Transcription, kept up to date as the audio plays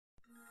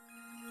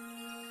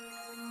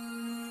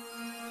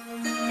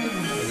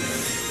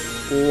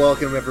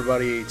Welcome,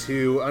 everybody,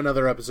 to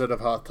another episode of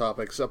Hot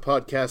Topics, a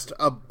podcast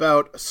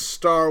about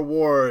Star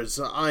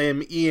Wars. I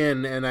am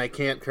Ian, and I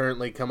can't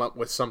currently come up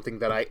with something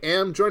that I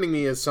am. Joining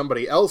me is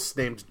somebody else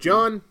named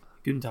John.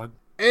 Guten Tag.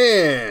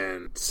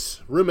 And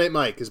roommate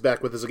Mike is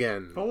back with us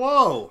again.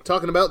 Hello!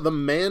 Talking about The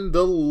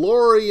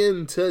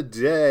Mandalorian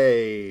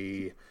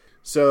today.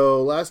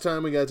 So, last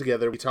time we got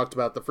together, we talked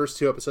about the first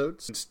two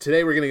episodes.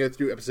 Today we're going to go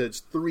through episodes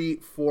 3,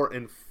 4,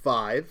 and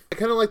 5. I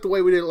kind of like the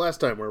way we did it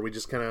last time, where we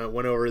just kind of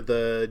went over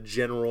the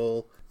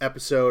general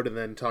episode and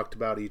then talked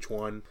about each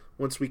one.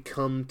 Once we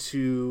come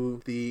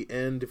to the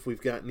end, if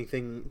we've got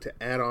anything to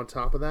add on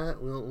top of that,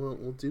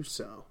 we'll do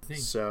so.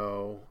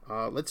 So,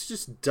 let's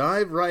just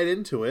dive right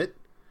into it.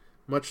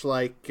 Much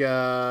like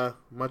our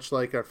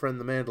friend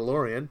the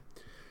Mandalorian.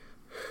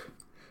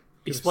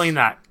 Explain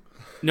that.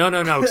 No,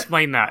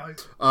 explain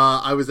that.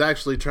 I was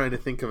actually trying to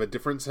think of a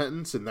different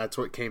sentence, and that's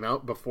what came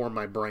out before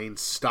my brain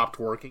stopped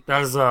working.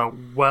 That is a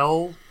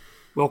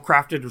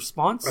well-crafted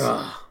response.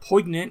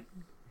 Poignant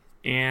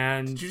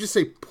and... Did you just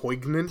say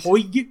poignant?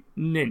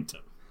 Poignant.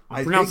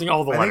 I'm pronouncing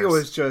all the letters. I think it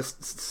was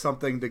just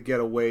something to get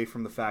away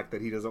from the fact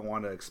that he doesn't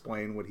want to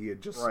explain what he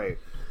had just... Right.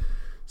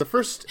 The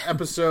first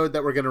episode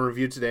that we're going to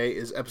review today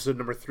is episode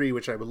number 3,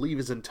 which I believe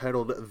is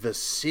entitled The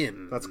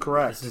Sin. That's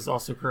correct. This is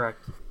also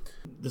correct.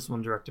 This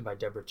one directed by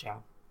Deborah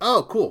Chow.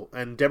 Oh, cool.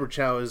 And Deborah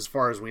Chow, as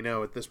far as we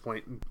know at this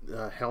point,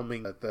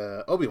 helming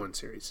the Obi-Wan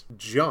series.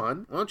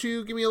 John, why don't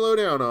you give me a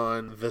lowdown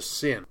on The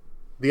Sin?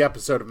 The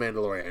episode of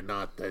Mandalorian,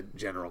 not the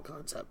general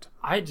concept.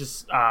 I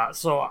just,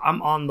 so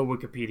I'm on the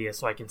Wikipedia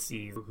so I can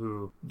see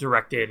who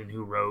directed and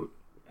who wrote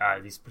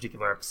these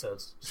particular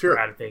episodes. Sure.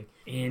 Thing.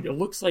 And it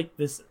looks like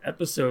this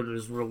episode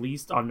was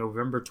released on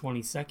November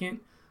 22nd,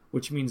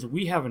 which means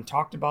we haven't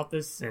talked about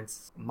this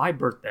since my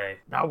birthday.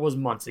 That was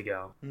months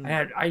ago.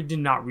 I did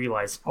not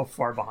realize how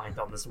far behind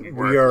on this we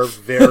were. We are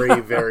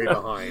very, very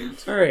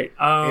behind. All right.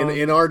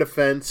 In our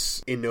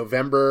defense, in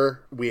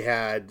November, we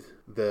had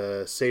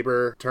the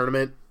Saber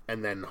tournament,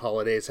 and then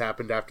holidays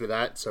happened after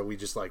that, so we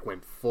just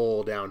went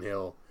full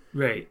downhill.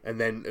 Right. And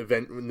then we and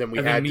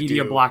had then media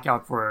to do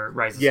blackout for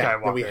Rise of Skywalker. Yeah,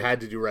 then we had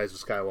to do Rise of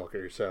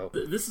Skywalker, so...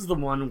 This is the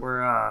one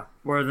where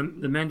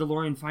the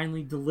Mandalorian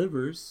finally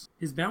delivers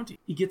his bounty.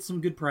 He gets some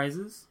good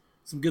prizes,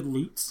 some good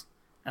loots,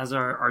 as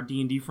our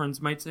D&D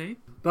friends might say.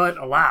 But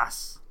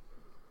alas,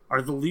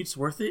 are the loots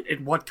worth it?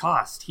 At what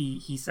cost?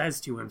 He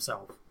says to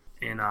himself,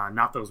 and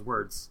not those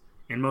words,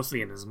 and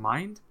mostly in his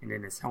mind and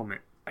in his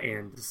helmet,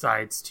 and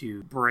decides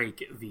to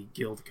break the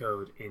guild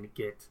code and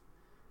get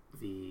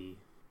the...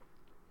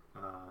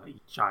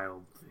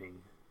 child thing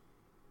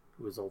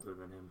who is older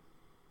than him.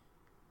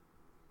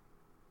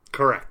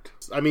 Correct.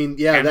 I mean,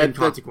 yeah, and then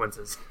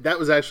consequences. That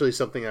was actually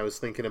something I was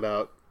thinking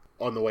about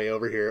on the way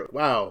over here.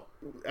 Wow,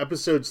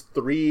 episodes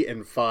 3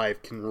 and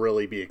 5 can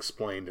really be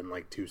explained in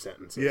 2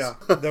 sentences. Yeah,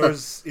 there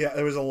was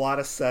a lot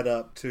of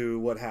setup to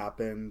what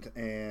happened,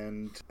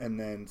 and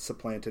then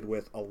supplanted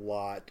with a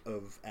lot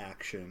of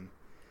action,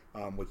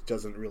 which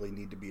doesn't really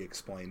need to be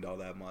explained all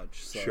that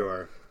much. So.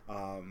 Sure.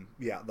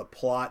 The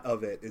plot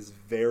of it is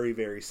very,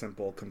 very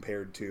simple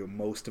compared to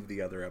most of the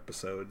other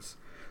episodes,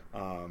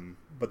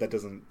 but that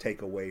doesn't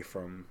take away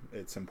from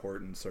its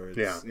importance or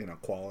its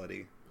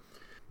quality.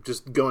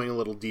 Just going a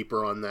little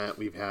deeper on that,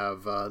 we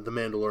have the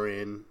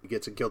Mandalorian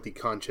gets a guilty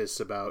conscience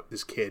about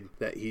this kid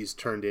that he's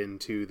turned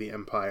into the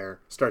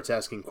Empire, starts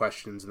asking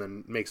questions, and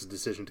then makes a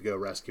decision to go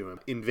rescue him.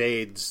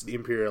 Invades the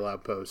Imperial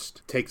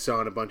outpost, takes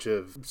on a bunch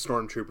of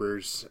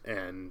stormtroopers,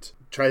 and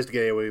tries to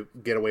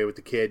get away with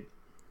the kid.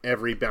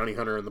 Every bounty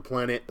hunter on the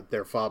planet,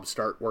 their fobs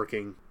start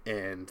working,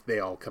 and they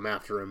all come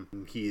after him.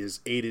 He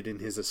is aided in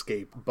his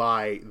escape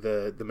by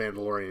the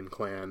Mandalorian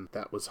clan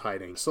that was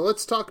hiding. So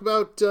let's talk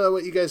about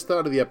what you guys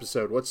thought of the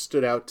episode. What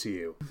stood out to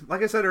you?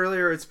 Like I said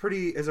earlier, it's a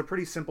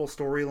pretty simple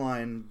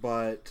storyline,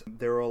 but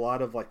there were a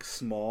lot of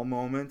small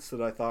moments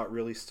that I thought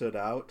really stood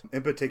out.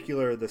 In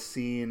particular, the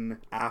scene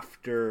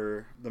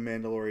after the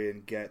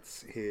Mandalorian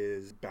gets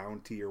his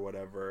bounty or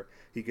whatever,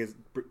 he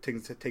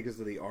takes us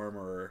to the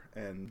armorer,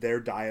 and their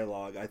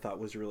dialogue I thought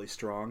was really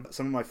strong.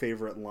 Some of my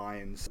favorite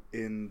lines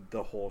in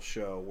the whole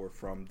show were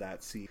from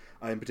that scene.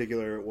 In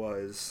particular, it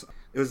was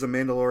the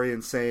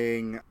Mandalorian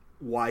saying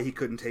why he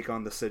couldn't take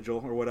on the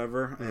sigil or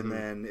whatever, and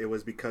then it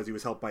was because he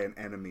was helped by an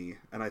enemy.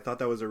 And I thought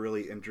that was a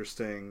really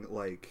interesting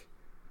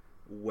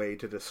way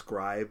to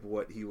describe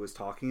what he was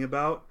talking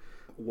about.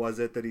 Was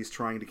it that he's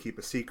trying to keep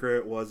a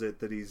secret? Was it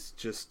that he's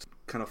just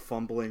kind of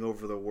fumbling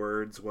over the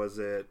words? Was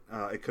it...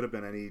 it could have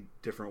been any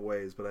different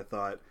ways, but I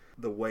thought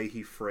the way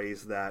he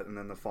phrased that, and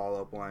then the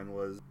follow-up line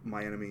was,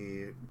 my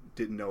enemy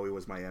didn't know he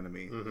was my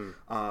enemy.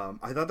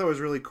 I thought that was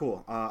really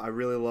cool. I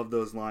really loved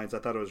those lines. I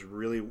thought it was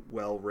really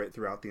well written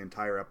throughout the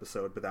entire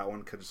episode, but that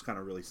one just kind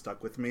of really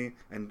stuck with me,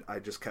 and I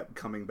just kept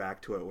coming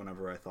back to it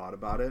whenever I thought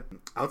about it.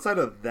 Outside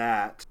of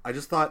that, I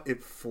just thought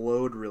it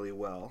flowed really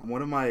well.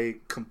 One of my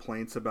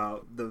complaints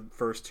about the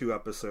first 2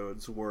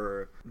 episodes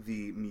were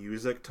the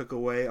music took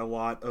away a lot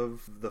lot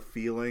of the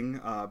feeling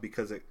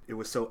because it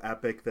was so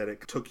epic that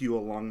it took you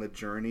along the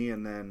journey,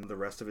 and then the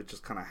rest of it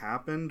just kind of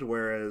happened,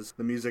 whereas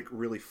the music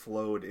really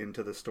flowed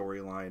into the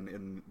storyline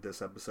in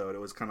this episode. It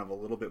was kind of a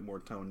little bit more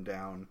toned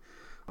down,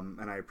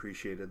 and I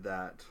appreciated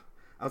that.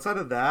 Outside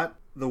of that,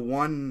 the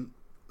one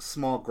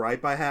small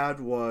gripe I had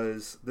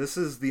was this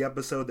is the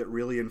episode that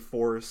really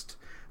enforced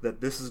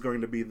that this is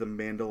going to be the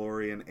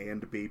Mandalorian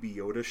and Baby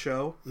Yoda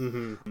show.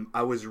 Mm-hmm.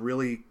 I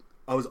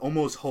was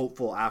almost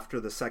hopeful after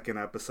the second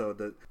episode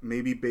that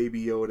maybe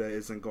Baby Yoda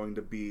isn't going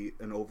to be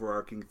an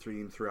overarching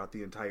theme throughout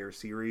the entire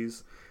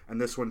series.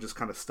 And this one just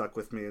kind of stuck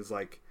with me as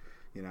like,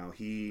 you know,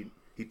 he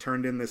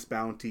turned in this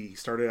bounty, he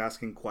started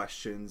asking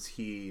questions,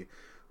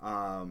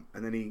 and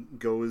then he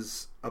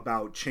goes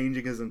about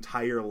changing his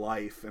entire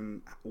life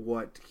and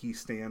what he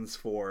stands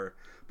for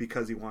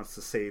because he wants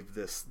to save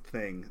this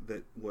thing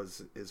that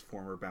was his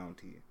former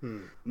bounty.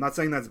 I'm not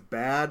saying that's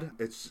bad.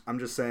 I'm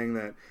just saying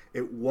that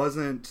it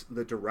wasn't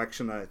the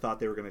direction that I thought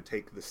they were going to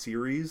take the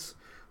series.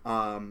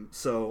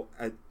 So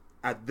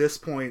at this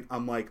point,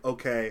 I'm like,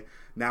 okay,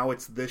 now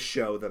it's this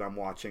show that I'm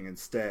watching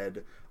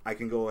instead. I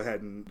can go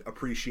ahead and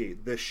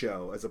appreciate this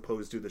show as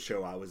opposed to the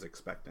show I was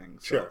expecting.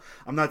 So Sure.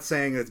 I'm not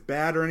saying it's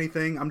bad or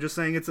anything. I'm just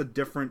saying it's a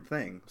different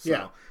thing. So,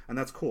 Yeah. And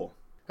that's cool.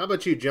 How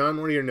about you, John?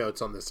 What are your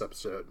notes on this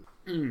episode?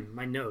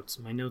 My notes,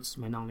 my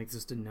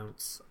non-existent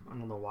notes. I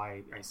don't know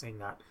why I sang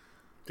that.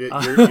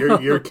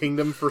 Your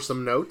kingdom for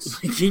some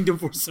notes? My kingdom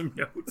for some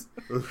notes.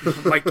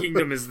 My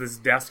kingdom is this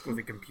desk with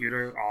a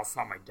computer. Oh, it's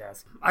not my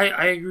desk.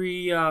 I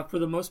agree for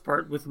the most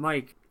part with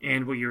Mike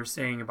and what you were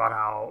saying about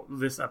how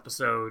this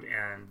episode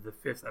and the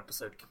fifth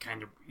episode can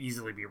kind of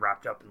easily be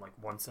wrapped up in like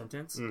one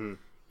sentence. Mm-hmm.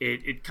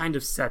 It kind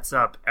of sets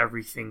up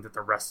everything that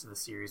the rest of the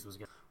series was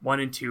going to. 1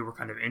 and 2 were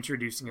kind of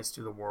introducing us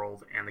to the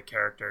world and the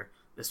character.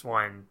 This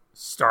one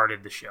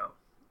started the show,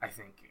 I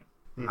think.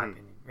 In my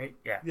opinion, right?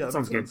 Yeah, that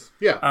sounds good.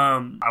 Yeah.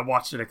 I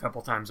watched it a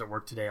couple times at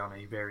work today on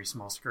a very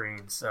small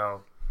screen,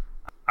 so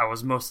I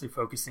was mostly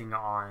focusing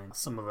on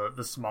some of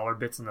the smaller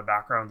bits in the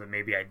background that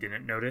maybe I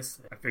didn't notice.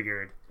 I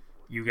figured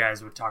you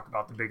guys would talk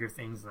about the bigger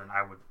things, and then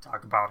I would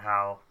talk about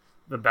how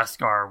the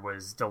Beskar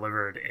was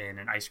delivered in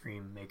an ice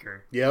cream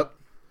maker. Yep.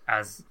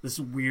 As this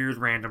weird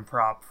random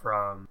prop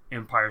from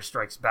Empire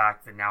Strikes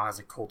Back that now has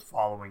a cult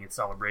following at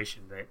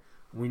Celebration that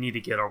we need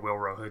to get our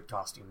Wilro Hood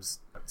costumes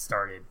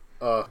started.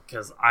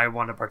 Because I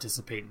want to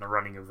participate in the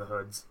running of the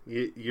hoods.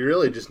 You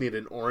really just need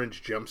an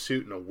orange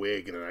jumpsuit and a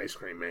wig and an ice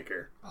cream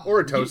maker.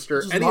 Or a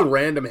toaster. Any mod-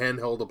 random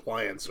handheld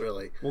appliance,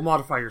 really. We'll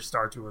modify your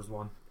Star Tours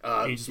one.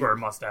 You just wear a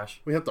mustache.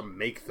 We have to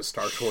make the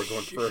Star Tours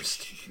one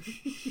first.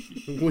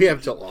 We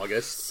have till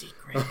August.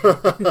 Secret.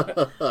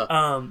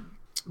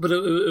 But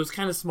it was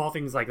kind of small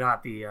things like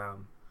that. The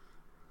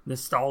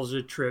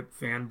nostalgia trip,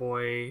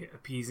 fanboy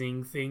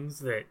appeasing things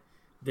that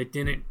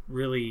didn't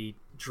really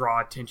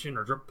draw attention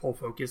or pull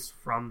focus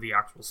from the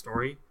actual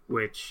story,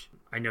 which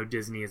I know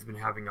Disney has been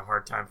having a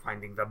hard time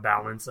finding the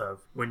balance of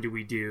when do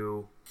we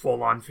do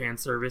full-on fan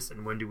service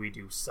and when do we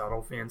do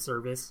subtle fan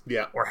service,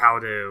 Yeah. or how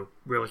to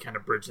really kind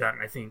of bridge that.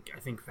 And I think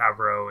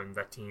Favreau and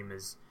that team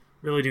is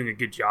really doing a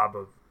good job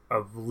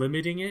of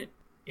limiting it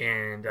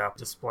and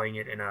displaying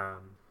it in a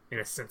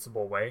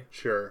sensible way.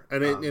 Sure.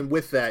 And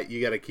with that,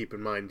 you got to keep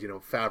in mind,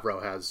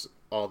 Favreau has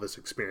all this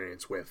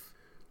experience with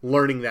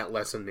learning that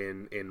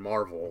lesson in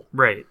Marvel.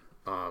 Right.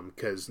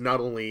 Because not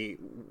only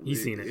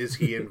He's seen it. is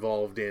he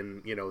involved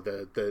in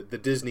the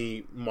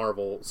Disney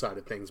Marvel side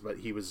of things, but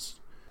he was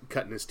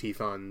cutting his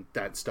teeth on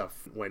that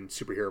stuff when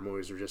superhero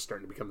movies were just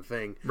starting to become a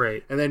thing.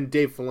 Right. And then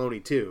Dave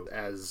Filoni too,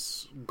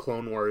 as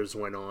Clone Wars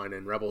went on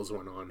and Rebels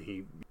went on,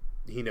 he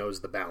knows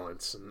the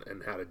balance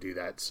and how to do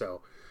that.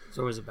 So There's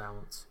always a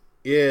balance.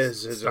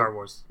 is Star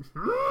Wars.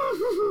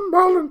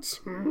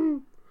 balance.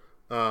 You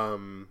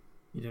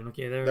doing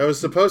okay there? That was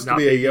supposed to Not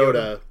be a Baby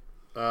Yoda.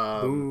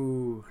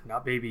 Ooh,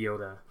 not Baby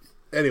Yoda.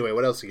 Anyway,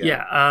 what else you got?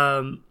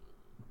 Yeah,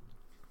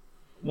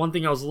 one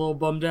thing I was a little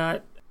bummed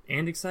at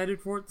and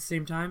excited for at the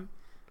same time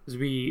is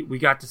we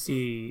got to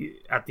see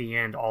at the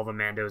end all the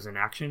Mandos in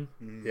action,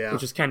 Yeah.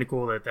 which is kind of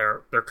cool that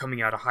they're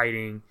coming out of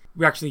hiding.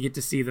 We actually get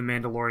to see the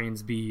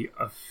Mandalorians be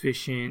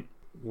efficient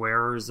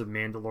wearers of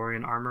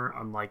Mandalorian armor,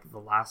 unlike the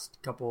last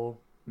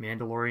couple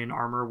Mandalorian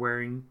armor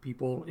wearing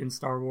people in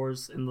Star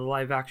Wars in the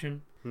live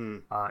action.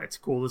 It's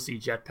cool to see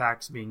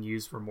jetpacks being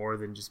used for more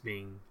than just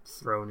being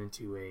thrown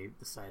into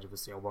the side of a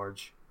sail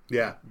barge.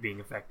 Yeah. Being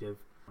effective.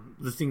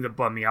 The thing that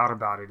bummed me out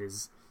about it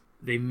is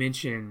they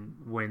mention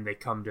when they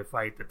come to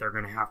fight that they're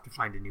going to have to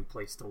find a new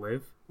place to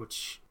live,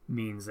 which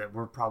means that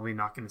we're probably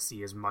not going to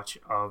see as much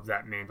of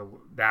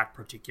that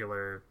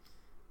particular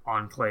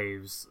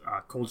enclave's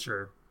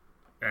culture,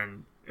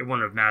 and it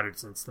wouldn't have mattered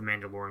since the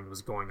Mandalorian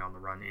was going on the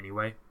run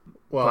anyway.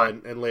 Well,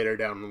 But- and later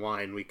down the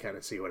line, we kind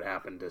of see what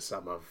happened to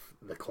some of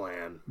the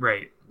clan.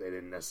 Right. They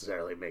didn't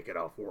necessarily make it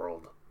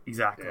off-world.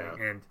 Exactly. Yeah.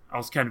 And I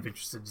was kind of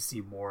interested to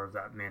see more of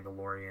that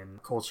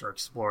Mandalorian culture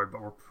explored,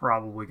 but we're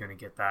probably going to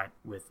get that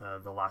with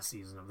the last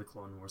season of the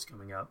Clone Wars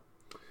coming up.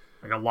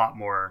 Like a lot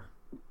more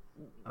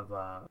of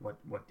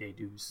what they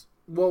do's.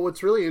 Well,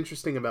 what's really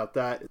interesting about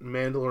that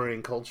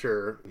Mandalorian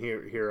culture,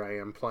 here I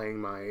am playing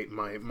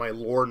my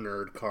lore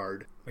nerd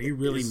card. Are you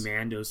really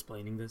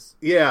Mando-splaining this?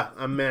 Yeah,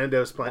 I'm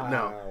Mando-splaining.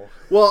 Wow. No.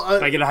 Well,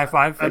 Can I get a high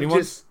five?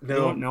 Anyone?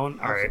 No. No one?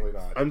 All right. Absolutely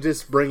not. I'm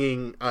just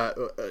bringing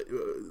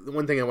the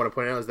one thing I want to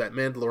point out is that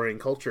Mandalorian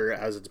culture,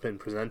 as it's been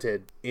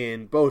presented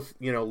in both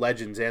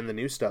Legends and the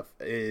new stuff,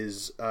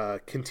 is a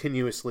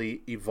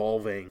continuously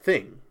evolving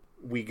thing.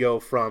 We go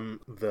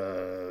from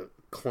the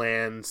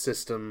clan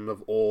system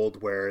of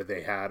old, where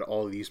they had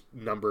all these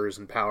numbers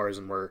and powers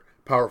and were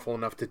powerful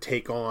enough to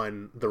take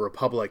on the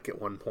Republic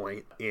at one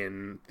point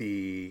in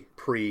the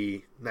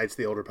pre-Knights of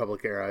the Old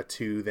Republic era,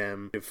 to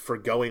them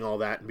forgoing all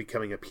that and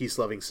becoming a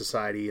peace-loving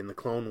society in the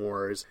Clone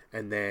Wars,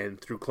 and then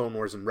through Clone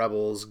Wars and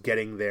Rebels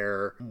getting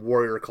their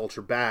warrior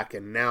culture back.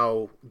 And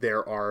now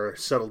there are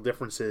subtle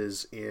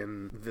differences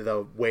in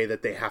the way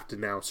that they have to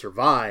now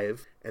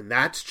survive, and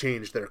that's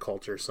changed their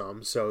culture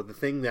some. So the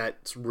thing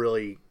that's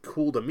really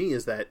cool to me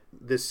is that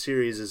this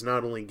series is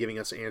not only giving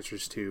us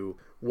answers to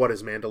what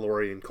is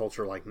Mandalorian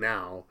culture like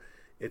now,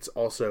 it's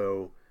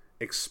also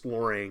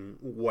exploring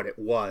what it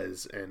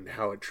was and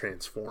how it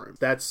transformed.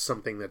 That's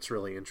something that's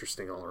really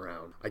interesting all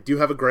around. I do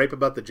have a gripe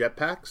about the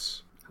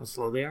jetpacks. How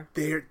slow they are?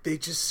 They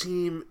just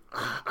seem,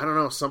 I don't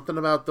know, something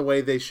about the way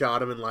they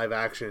shot them in live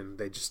action.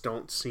 They just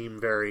don't seem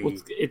very... Well,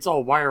 it's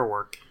all wire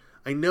work.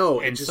 I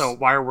know. And so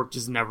wire work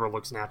just never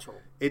looks natural.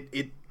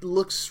 It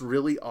looks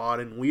really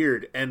odd and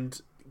weird.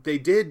 And they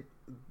did...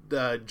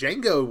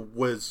 Django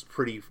was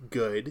pretty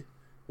good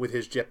with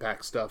his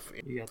jetpack stuff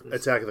in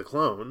Attack of the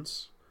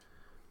Clones,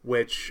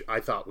 which I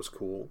thought was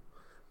cool.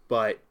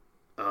 But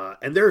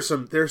and there's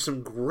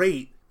some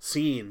great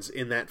scenes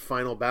in that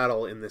final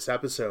battle in this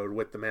episode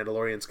with the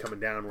Mandalorians coming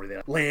down, where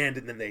they land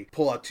and then they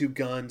pull out two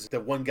guns.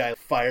 The one guy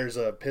fires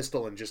a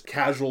pistol and just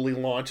casually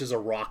launches a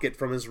rocket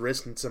from his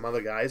wrist, and some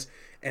other guys.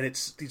 And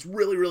it's these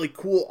really, really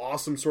cool,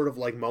 awesome sort of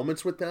like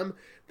moments with them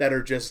that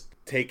are just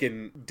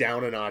taken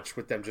down a notch,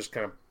 with them just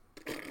kind of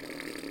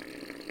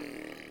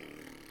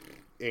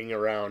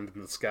around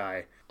in the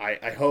sky.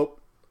 I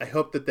hope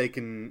that they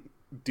can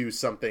do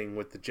something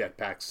with the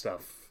jetpack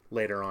stuff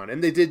later on,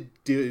 and they did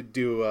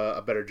do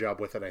a better job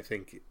with it, I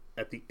think,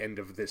 at the end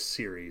of this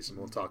series, and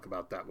we'll talk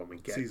about that when we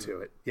get to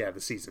it. Yeah, the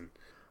season.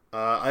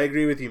 I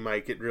agree with you,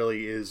 Mike. It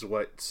really is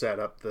what set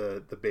up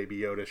the Baby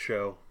Yoda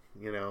show.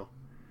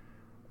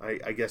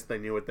 I guess they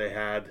knew what they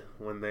had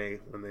when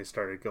they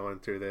started going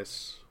through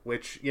this,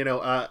 which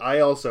I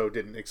also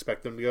didn't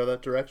expect them to go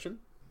that direction.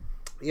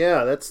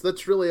 Yeah,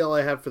 that's really all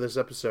I have for this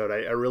episode.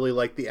 I really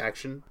liked the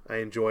action. I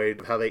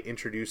enjoyed how they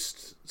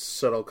introduced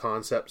subtle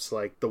concepts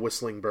like the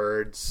whistling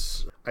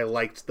birds. I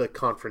liked the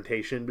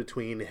confrontation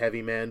between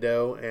Heavy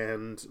Mando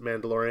and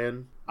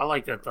Mandalorian. I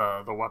like that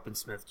the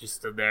weaponsmith just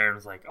stood there and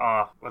was like,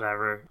 oh,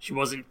 whatever. She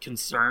wasn't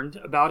concerned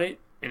about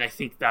it, and I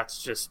think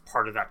that's just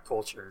part of that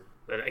culture.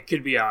 But it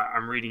could be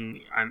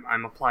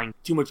I'm applying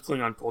too much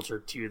Klingon culture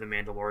to the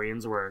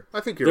Mandalorians, where I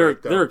think you're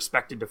right, though. They're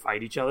expected to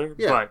fight each other,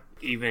 yeah. But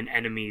even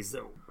enemies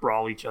that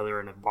brawl each other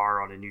in a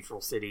bar on a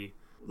neutral city,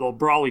 they'll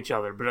brawl each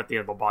other, but at the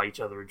end they'll buy each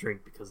other a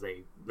drink because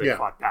they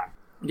fought back.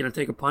 I'm going to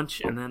take a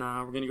punch, and then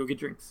we're going to go get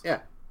drinks.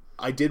 Yeah.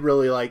 I did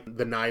really like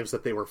the knives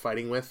that they were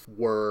fighting with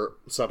were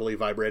subtly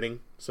vibrating,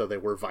 so they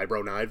were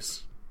vibro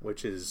knives,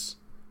 which is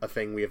a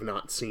thing we have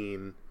not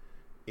seen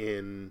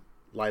in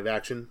live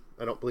action,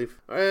 I don't believe.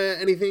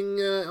 Anything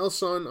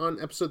else on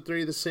episode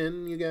 3 of The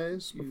Sin, you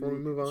guys, before we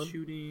move on?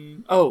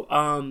 Shooting. Oh,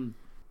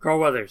 Carl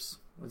Weathers.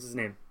 What's his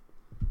name?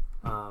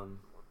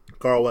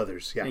 Carl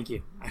Weathers, yeah. Thank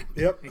you.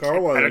 Yep,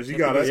 Carl Weathers, you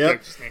got it.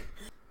 Yep.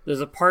 There's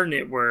a part in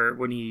it where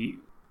when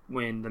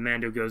the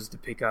Mando goes to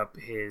pick up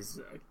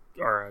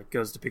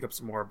goes to pick up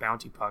some more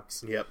bounty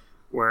pucks. Yep.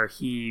 Where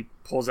he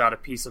pulls out a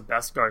piece of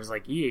Beskar and is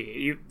like,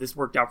 yeah, this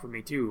worked out for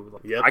me too.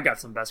 Like, yep. I got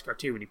some Beskar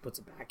too, and he puts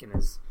it back in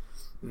his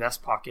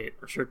vest pocket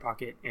or shirt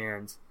pocket,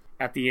 and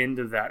at the end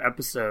of that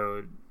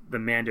episode, the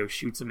Mando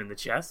shoots him in the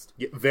chest.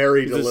 Yeah,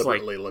 very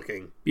deliberately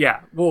looking.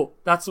 Yeah, well,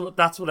 that's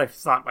what I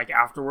thought. Like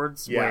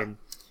afterwards, yeah.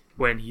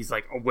 when he's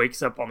like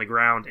wakes up on the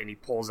ground and he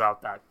pulls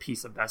out that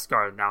piece of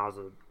Beskar and now has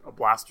a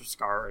blaster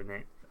scar in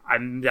it.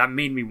 That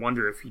made me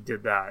wonder if he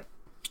did that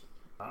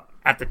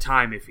at the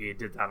time, if he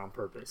did that on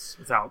purpose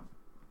without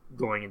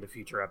going into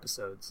future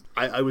episodes.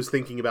 I was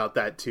thinking about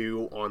that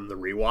too on the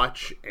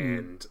rewatch,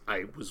 and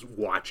I was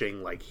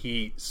watching, like,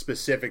 he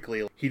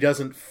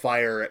doesn't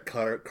fire at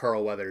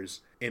Carl Weathers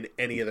in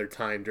any other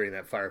time during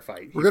that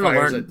firefight. We're going to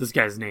learn this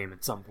guy's name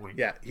at some point.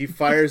 Yeah, he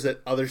fires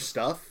at other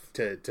stuff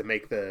to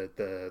make the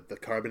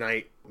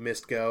carbonite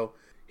mist go.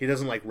 He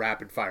doesn't, like,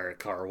 rapid fire at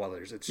Carl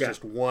Weathers. It's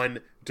just one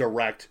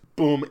direct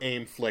boom,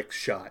 aim, flick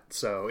shot.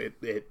 So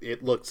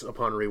it looks,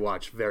 upon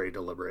rewatch, very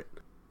deliberate.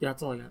 Yeah,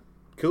 that's all I got.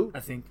 Cool.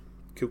 I think.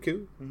 Cool.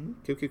 Mm-hmm.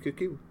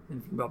 Cool.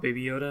 Anything about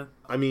Baby Yoda?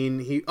 I mean,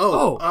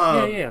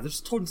 yeah. There's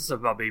tons of stuff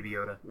about Baby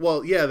Yoda.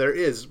 Well, yeah, there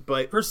is,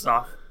 but first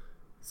off,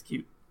 it's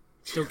cute.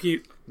 Still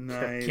cute.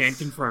 Nice. Can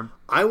confirm.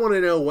 I want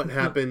to know what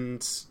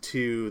happened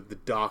to the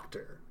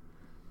Doctor,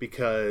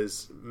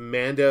 because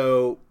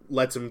Mando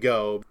lets him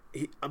go.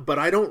 But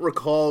I don't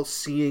recall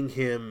seeing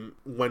him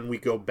when we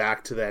go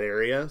back to that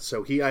area.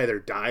 So he either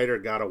died or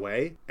got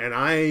away. And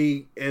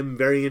I am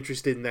very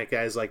interested in that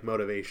guy's like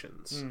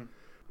motivations.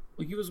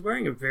 Well, he was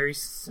wearing a very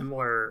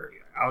similar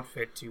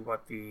outfit to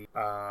what the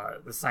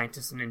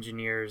scientists and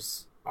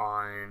engineers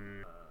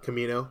on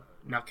Camino?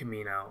 not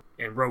Camino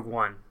in Rogue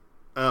One,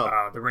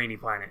 Oh, the rainy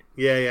planet.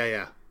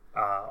 yeah.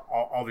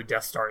 All the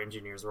Death Star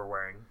engineers were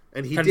wearing.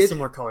 And he Kind did. of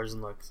similar colors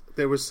and looks.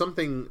 There was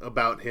something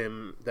about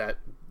him that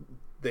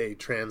they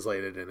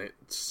translated, and it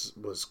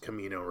was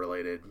Camino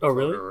related. Oh,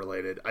 really? Cloner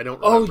related. I don't.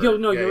 Oh, remember.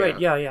 no, you're right.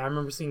 Yeah, I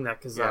remember seeing that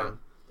because Yeah.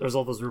 there's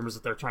all those rumors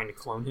that they're trying to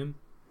clone him.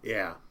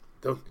 Yeah.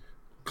 The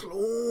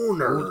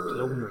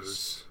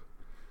cloners.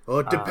 Oh,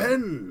 it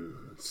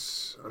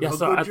depends on yeah, how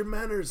so good your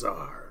manners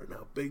are and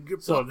how big your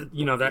So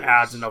pocketbook that is.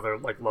 adds another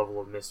like level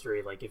of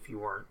mystery. Like if you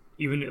weren't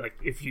even like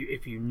if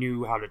you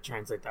knew how to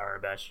translate the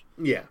Arabesh,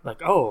 Yeah.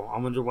 like I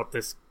wonder what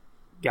this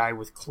guy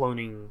with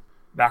cloning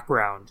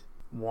background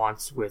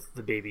wants with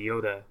the Baby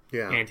Yoda.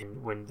 Yeah.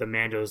 And when the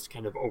Mando's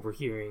kind of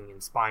overhearing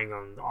and spying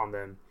on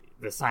them,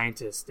 the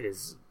scientist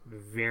is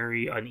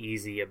very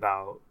uneasy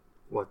about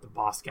what the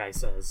boss guy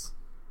says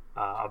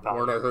about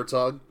Werner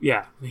Herzog?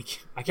 Yeah, like,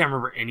 I can't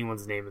remember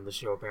anyone's name in the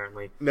show.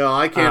 Apparently, No,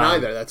 I can't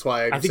either. That's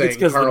why I'm I think saying it's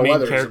because the Carl main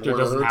Weathers and character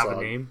Werner doesn't have a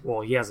Herzog. name.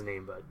 Well, he has a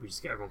name, but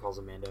everyone calls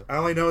him Mando. I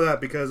only know that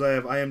because I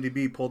have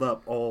IMDb pulled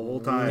up all the whole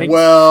time. Thank-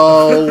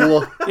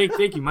 Well,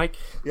 Thank you, Mike.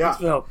 Yeah. Thanks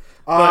for the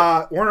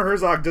help. Warner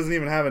Herzog doesn't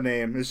even have a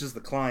name. It's just the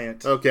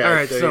client. okay. All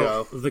right, there so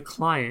you go. the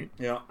client,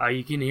 Yeah.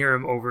 you can hear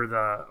him over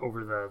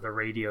the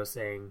radio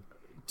saying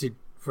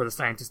for the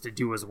scientist to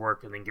do his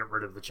work and then get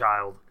rid of the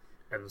child,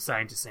 and the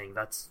scientist saying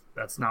that's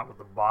not what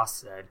the boss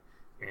said,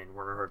 and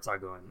Werner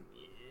Herzog going,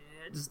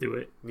 yeah, just do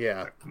it.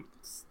 Yeah.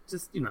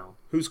 Just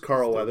Who's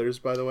Carl Weathers,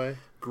 by the way?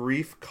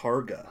 Grief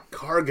Karga.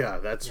 Karga,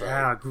 that's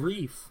yeah, right.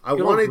 grief. I Good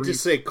old wanted to grief.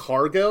 say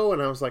cargo,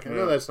 and I was like, I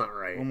know Yeah. that's not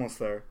right. Almost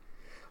there.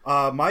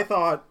 My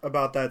thought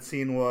about that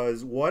scene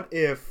was, what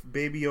if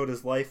Baby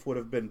Yoda's life would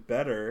have been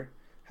better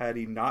had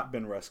he not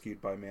been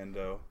rescued by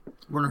Mando?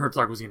 Werner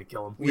Herzog was going to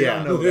kill him. We Yeah.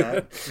 don't know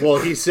that. Well,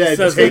 he said,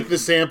 Says take it. the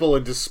sample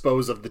and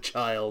dispose of the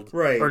child.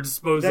 Right. Or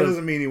dispose that of-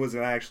 doesn't mean he was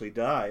going to actually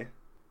die.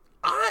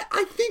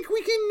 I think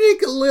we can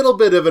make a little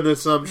bit of an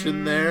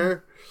assumption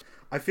there.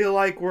 I feel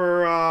like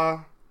we're...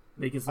 I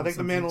Making some think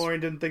the assumptions.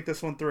 Mandalorian didn't think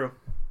this one through.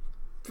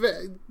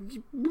 He's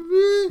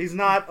He's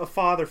not a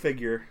father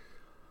figure.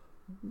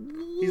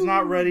 He's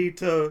not ready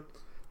to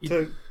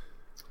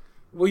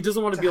Well, he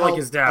doesn't want to be help like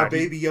his dad. a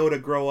Baby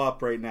Yoda grow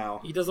up right now.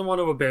 He doesn't want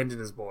to abandon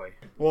his boy.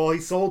 Well, he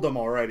sold him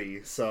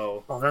already,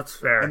 so... Oh, that's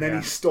fair. And then yeah.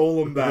 he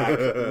stole him back.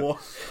 Well,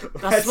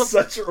 that's what-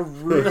 such a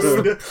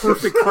rude...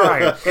 perfect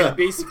crime in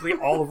basically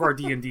all of our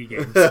D&D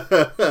games.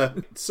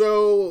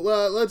 So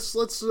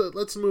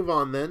let's move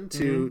on then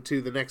to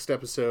the next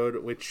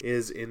episode, which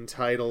is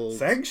entitled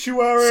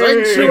Sanctuary!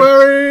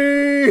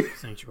 Sanctuary.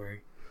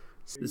 Sanctuary.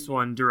 This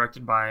one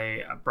directed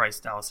by Bryce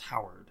Dallas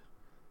Howard.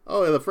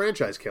 Oh, the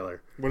franchise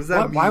killer. What does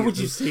that mean? Why would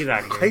you say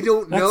that? Ian? I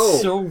don't That's know.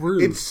 so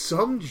rude. It's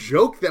some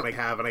joke that I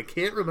have, and I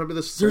can't remember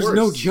the source. There's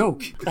no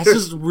joke. That's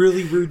just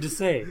really rude to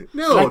say.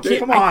 No, And I can't-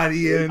 Come on,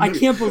 Ian. I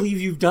can't believe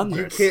you've done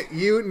this.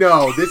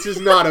 No, this is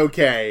not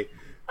okay.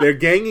 They're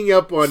ganging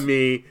up on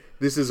me.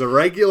 This is a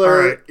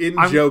regular All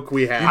right, joke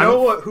we have. You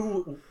know what?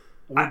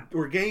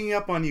 We're ganging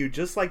up on you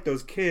just like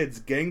those kids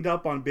ganged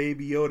up on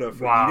Baby Yoda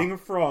for Wow. eating a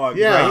frog.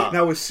 Yeah. Right?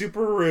 That was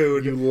super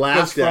rude. You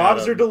laughed Those at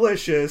frogs him. are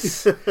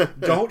delicious.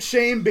 Don't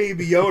shame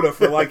Baby Yoda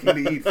for liking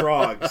to eat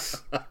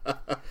frogs.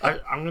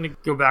 I'm going to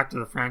go back to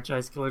the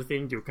franchise killer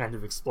thing to kind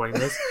of explain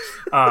this.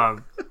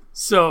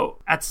 So,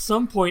 at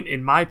some point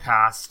in my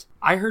past,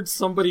 I heard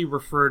somebody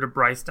refer to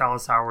Bryce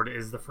Dallas Howard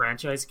as the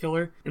franchise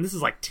killer, and this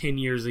is like 10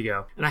 years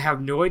ago, and I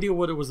have no idea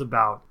what it was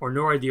about, or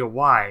no idea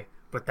why,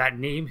 but that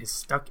name has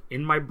stuck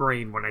in my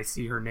brain when I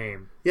see her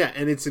name. Yeah,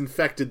 and it's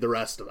infected the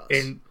rest of us.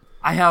 And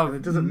I have...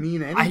 It doesn't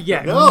mean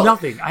anything. No.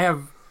 nothing. I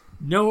have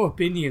no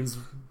opinions,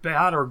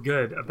 bad or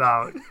good,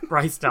 about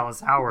Bryce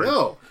Dallas Howard.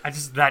 No.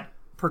 That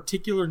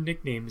particular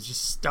nickname is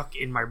just stuck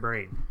in my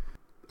brain.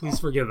 Please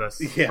forgive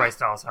us, Yeah. Bryce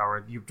Dallas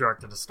Howard. You've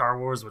directed a Star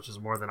Wars, which is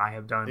more than I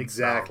have done. so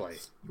Exactly.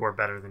 you are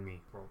better than me.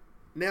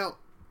 Now,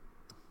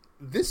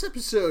 this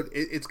episode,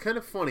 it's kind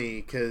of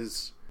funny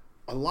because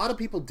a lot of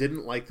people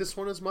didn't like this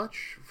one as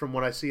much from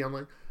what I see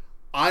online.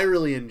 I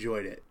really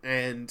enjoyed it.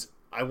 And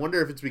I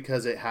wonder if it's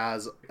because it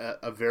has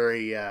a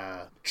very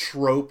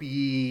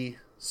tropey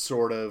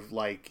sort of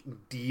like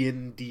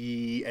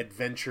D&D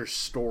adventure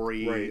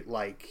story Right.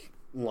 like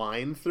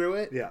line through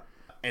it. Yeah.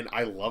 And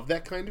I love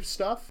that kind of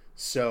stuff.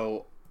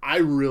 So I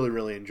really,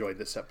 really enjoyed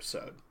this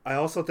episode. I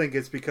also think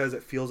it's because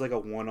it feels like a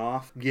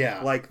one-off.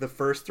 Yeah. Like, the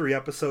first 3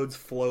 episodes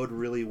flowed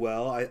really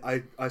well.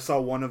 I saw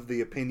one of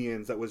the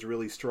opinions that was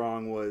really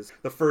strong was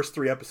the first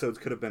 3 episodes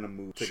could have been a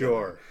movie together.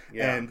 Sure,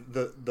 yeah. And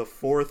the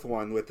fourth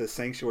one with the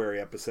Sanctuary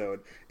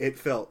episode, it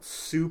felt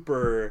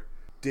super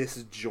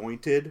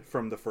disjointed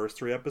from the first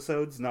 3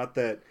 episodes. Not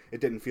that it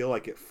didn't feel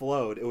like it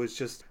flowed. It was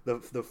just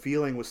the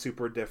feeling was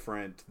super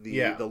different.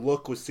 The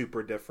look was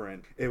super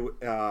different.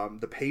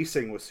 The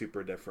pacing was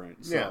super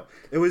different. So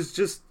it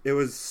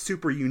was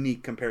super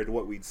unique compared to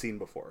what we'd seen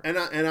before. And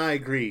I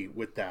agree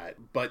with that.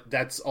 But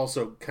that's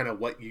also kind of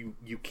what you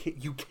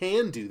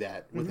can do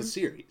that with a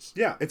series.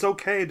 Yeah, it's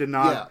okay to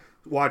not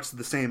watch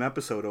the same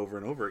episode over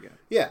and over again.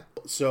 Yeah.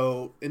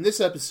 So in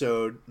this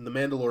episode, the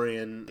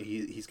Mandalorian,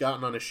 he's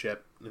gotten on a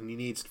ship and he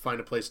needs to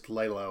find a place to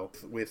lay low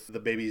with the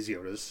baby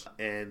Yodas.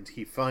 And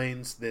he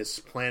finds this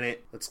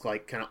planet that's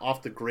like kind of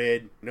off the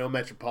grid, no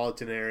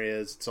metropolitan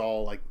areas. It's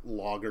all like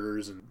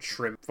loggers and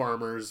shrimp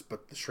farmers,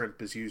 but the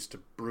shrimp is used to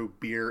brew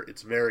beer.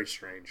 It's very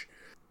strange.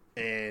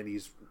 And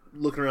he's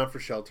looking around for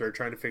shelter,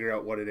 trying to figure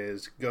out what it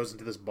is. Goes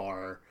into this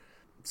bar,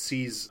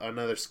 sees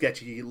another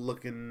sketchy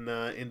looking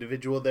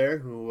individual there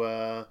who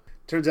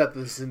turns out that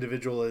this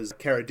individual is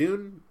Cara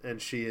Dune,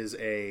 and she is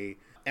a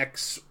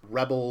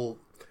ex-rebel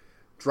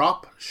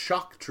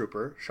shock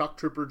trooper, drop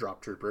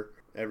trooper,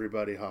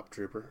 everybody hop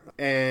trooper,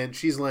 and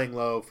she's laying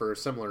low for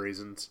similar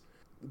reasons.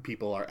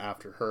 People are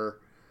after her.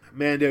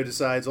 Mando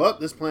decides, well,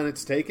 this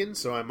planet's taken,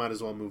 so I might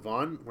as well move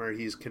on, where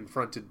he's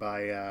confronted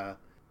by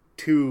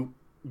 2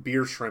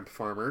 beer shrimp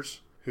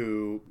farmers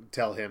who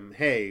tell him,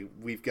 hey,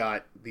 we've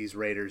got these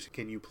raiders,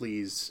 can you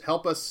please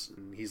help us?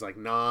 And he's like,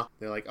 nah.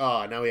 They're like,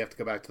 oh, now we have to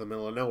go back to the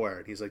middle of nowhere.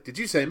 And he's like, did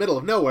you say middle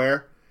of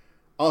nowhere?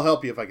 I'll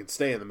help you if I can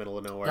stay in the middle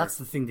of nowhere. That's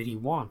the thing that he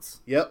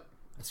wants. Yep.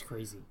 That's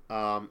crazy.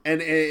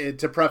 And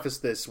to preface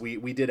this,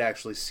 we did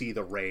actually see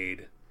the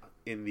raid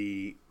in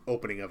the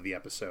opening of the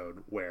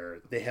episode, where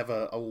they have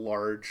a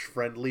large,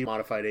 friendly,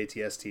 modified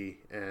AT-ST,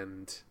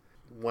 and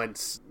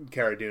once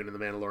Cara Dune and the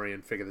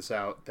Mandalorian figure this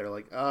out, they're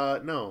like,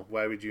 no,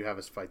 why would you have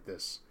us fight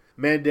this?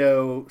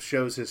 Mando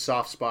shows his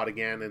soft spot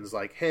again and is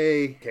like,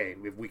 hey, okay,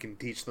 if we can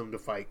teach them to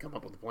fight, come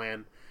up with a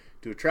plan,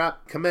 do a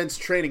trap. Commence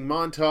training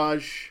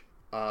montage.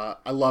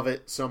 I love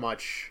it so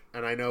much,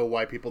 and I know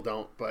why people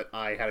don't, but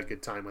I had a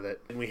good time with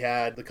it. And we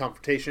had the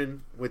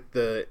confrontation with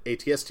the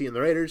AT-ST and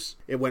the Raiders.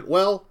 It went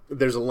well.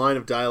 There's a line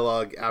of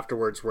dialogue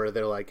afterwards where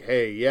they're like,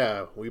 hey,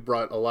 yeah, we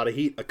brought a lot of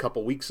heat a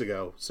couple weeks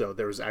ago. So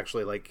there was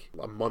actually like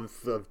a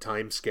month of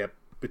time skip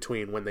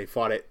between when they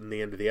fought it and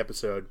the end of the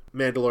episode.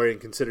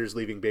 Mandalorian considers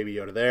leaving Baby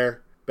Yoda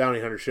there.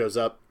 Bounty Hunter shows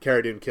up.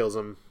 Cara Dune kills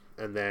him,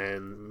 and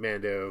then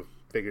Mando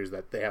figures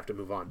that they have to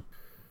move on.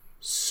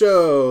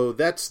 So,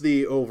 that's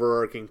the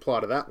overarching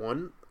plot of that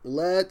one.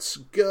 Let's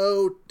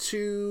go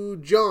to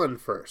John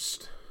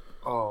first.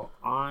 Oh,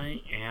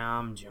 I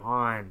am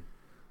John.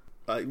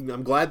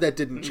 I'm glad that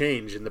didn't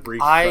change in the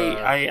brief...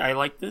 I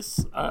like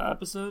this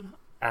episode.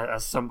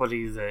 As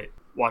somebody that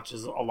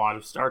watches a lot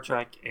of Star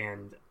Trek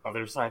and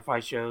other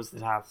sci-fi shows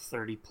that have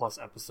 30-plus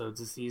episodes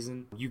a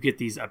season, you get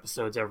these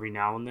episodes every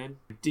now and then.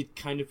 It did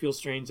kind of feel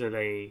strange that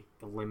a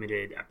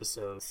limited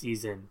episode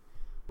season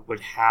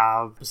would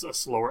have a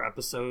slower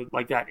episode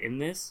like that in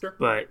this. Sure.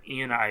 But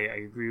Ian, I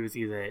agree with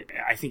you that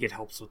I think it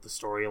helps with the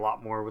story a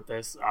lot more with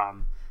this.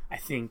 I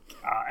think,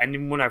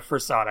 and when I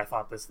first saw it, I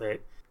thought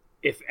that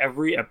if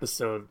every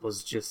episode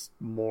was just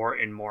more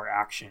and more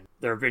action,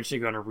 they're eventually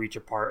going to reach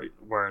a part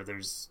where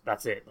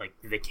that's it. Like,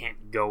 they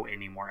can't go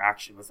any more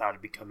action without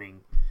it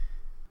becoming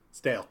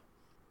stale.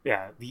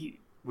 Yeah,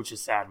 which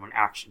is sad when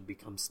action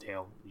becomes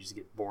stale. You just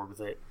get bored with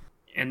it.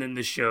 And then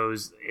this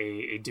shows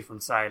a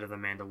different side of the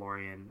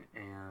Mandalorian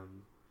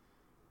and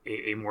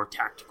a more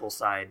tactical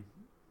side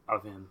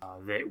of him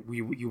that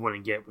you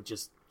wouldn't get with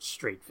just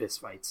straight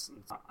fist fights.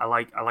 I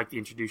like the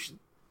introduction.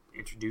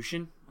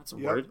 That's a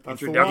word.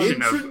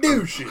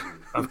 Introduction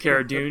of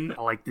Cara Dune.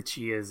 I like that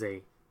she is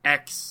a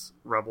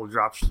ex-rebel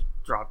drop.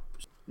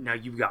 Now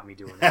you got me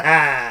doing it.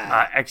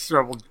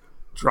 Ex-rebel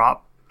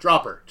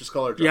dropper. Just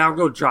call her dropper. Yeah, I'll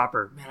go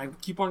dropper. Man, I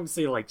keep wanting to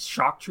say like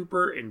shock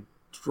trooper and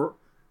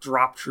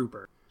drop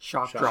trooper.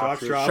 Shock drop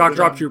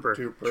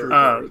trooper.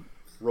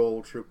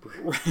 Roll trooper.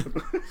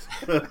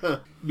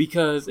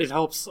 Because it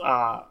helps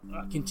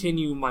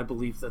continue my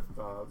belief that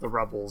the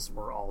rebels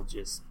were all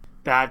just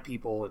bad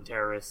people and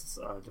terrorists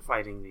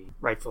fighting the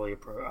rightfully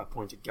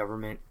appointed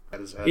government.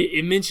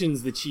 It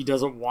mentions that she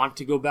doesn't want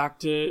to go back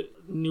to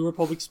New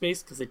Republic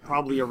space because they'd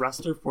probably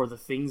arrest her for the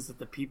things that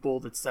the people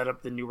that set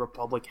up the New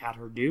Republic had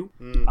her do,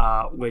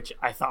 which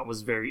I thought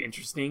was very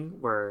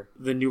interesting, where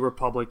the New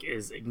Republic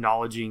is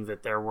acknowledging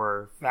that there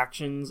were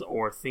factions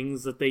or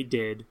things that they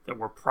did that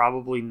were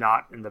probably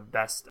not in the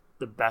best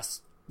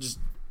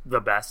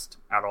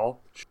at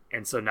all.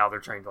 And so now they're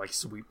trying to like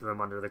sweep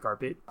them under the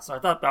carpet. So I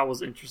thought that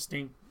was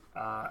interesting.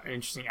 An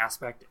interesting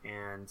aspect,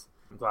 and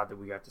I'm glad that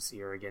we got to see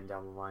her again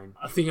down the line.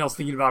 A thing I was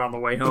thinking about on the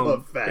way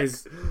home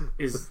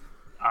is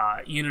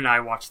Ian and I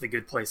watch The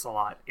Good Place a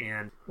lot,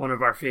 and one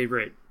of our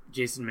favorite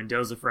Jason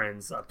Mendoza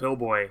friends,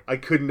 Pillboy,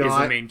 is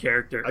the main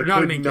character. I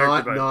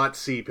could not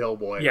see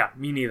Pillboy. Yeah,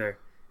 me neither.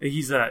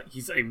 He's a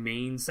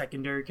main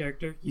secondary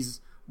character. He's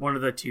one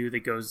of the two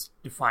that goes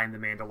to find the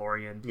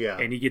Mandalorian. Yeah.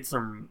 And he gets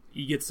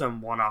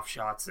some one-off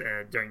shots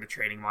during the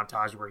training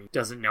montage where he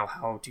doesn't know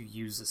how to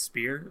use a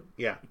spear.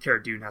 Yeah.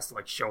 Cara Dune has to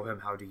like show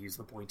him how to use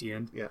the pointy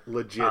end. Yeah,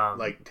 legit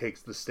like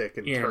takes the stick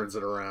and turns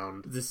it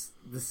around.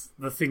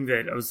 The thing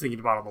that I was thinking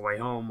about on the way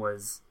home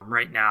was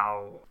right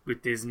now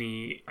with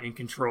Disney in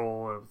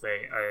control of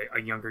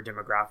a younger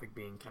demographic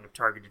being kind of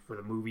targeted for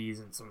the movies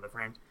and some of the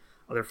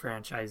other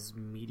franchise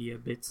media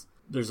bits.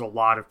 There's a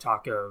lot of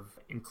talk of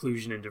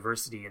inclusion and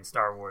diversity in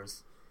Star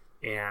Wars.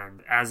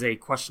 And as a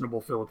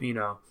questionable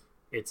Filipino,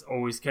 it's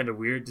always kind of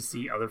weird to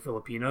see other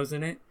Filipinos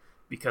in it,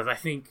 because I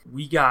think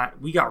we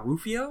got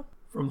Rufio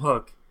from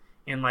Hook,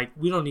 and like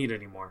we don't need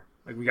any more.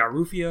 Like we got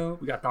Rufio,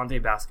 we got Dante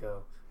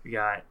Basco, we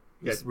got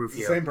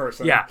Rufio. Same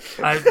person. Yeah,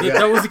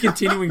 that was a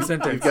continuing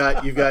sentence.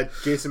 You've got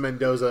Jason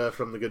Mendoza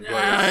from The Good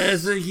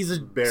Place.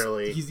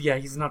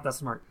 He's not that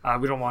smart.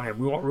 We don't want him.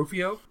 We want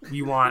Rufio.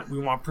 We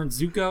want Prince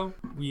Zuko.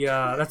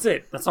 That's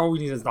it. That's all we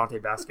need is Dante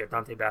Basco.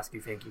 Dante Basco,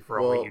 thank you for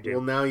all that you do.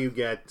 Well, now you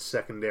get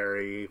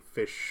secondary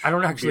fish. I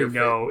don't actually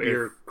know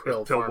if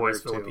krill Phil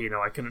is too.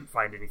 Filipino. I couldn't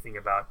find anything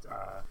about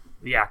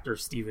the actor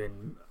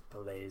Stephen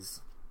Pelez.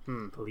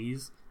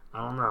 Pelez?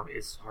 I don't know.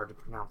 It's hard to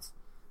pronounce.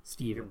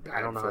 Steven.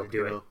 I don't know how to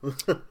do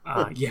it.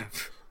 Yeah.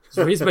 It's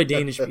raised by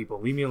Danish people.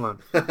 Leave me alone.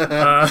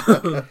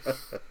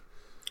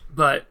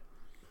 But,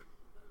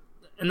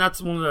 and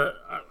that's one of the,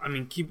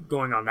 keep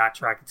going on that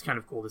track. It's kind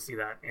of cool to see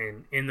that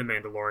in The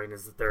Mandalorian,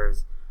 is that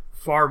there's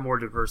far more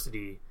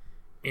diversity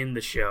in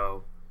the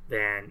show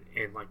than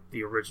in like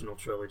the original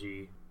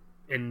trilogy,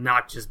 and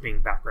not just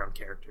being background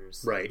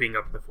characters. Right. Being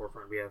up in the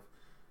forefront. We have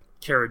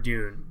Cara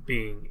Dune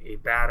being a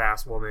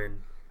badass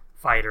woman,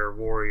 fighter,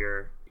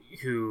 warrior,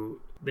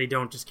 who they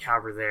don't just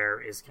have her there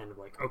is kind of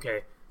like,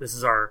 okay, this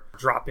is our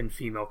drop-in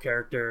female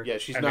character. Yeah,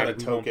 she's and not then a we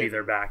token. won't be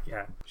there back.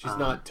 Yeah, she's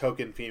not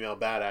token female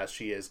badass.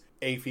 She is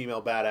a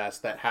female badass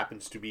that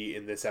happens to be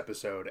in this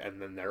episode, and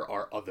then there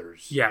are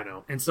others. Yeah, you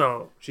know? and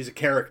so she's a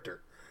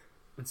character.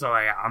 And so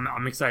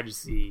I'm excited to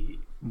see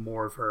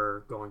more of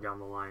her going down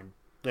the line.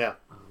 Yeah,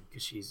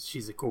 because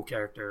she's a cool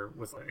character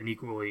with an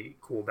equally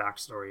cool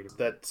backstory.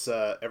 That's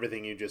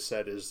everything you just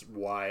said is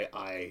why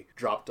I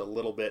dropped a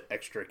little bit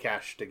extra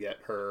cash to get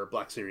her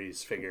Black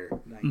Series figure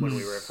when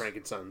we were at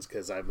Frankensons,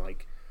 because I'm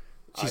like,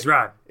 she's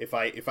rad. If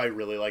I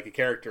really like a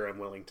character, I'm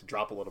willing to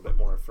drop a little bit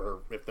more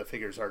if the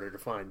figure's harder to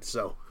find.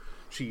 So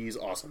she's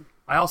awesome.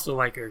 I also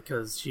like her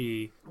because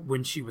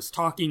when she was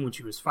talking, when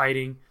she was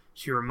fighting,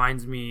 she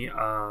reminds me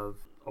of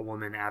a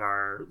woman at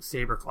our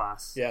Saber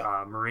class,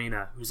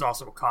 Marina, who's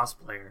also a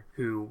cosplayer,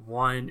 who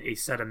won a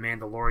set of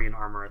Mandalorian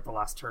armor at the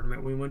last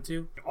tournament we went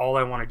to. All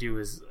I want to do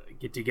is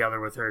get together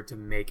with her to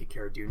make a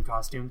Cara Dune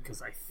costume,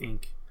 because I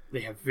think they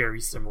have very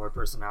similar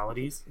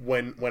personalities.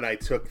 When I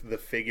took the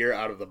figure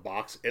out of the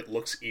box, it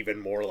looks even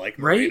more like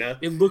Marina. Right?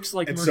 It looks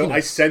like Marina. So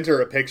I sent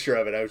her a picture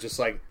of it. I was just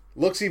like,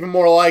 looks even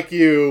more like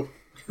you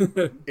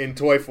in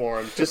toy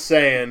form. Just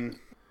saying.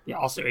 Yeah,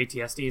 also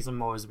ATSDs,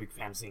 I'm always a big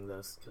fan of seeing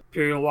those.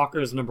 Imperial Walker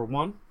is number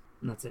 1,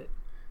 and that's it.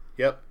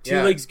 Yep.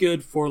 2 legs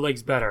good, 4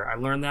 legs better. I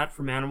learned that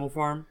from Animal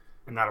Farm,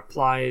 and that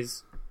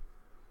applies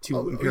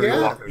to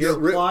Imperial Walkers.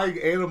 You're applying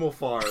Animal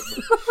Farm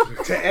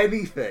to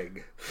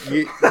anything.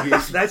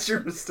 That's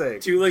your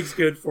mistake. 2 legs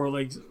good, 4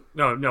 legs...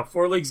 No,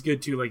 4 legs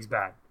good, 2 legs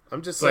bad.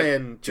 I'm just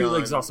saying, John, 2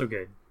 legs John, also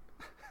good.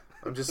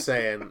 I'm just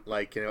saying,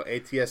 like,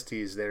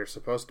 ATSTs, they're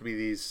supposed to be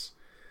these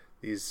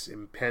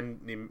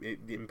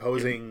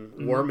imposing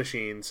war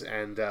machines,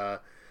 and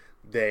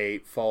they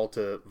fall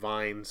to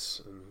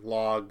vines and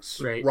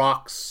logs,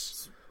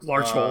 rocks,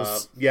 large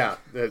holes. Yeah,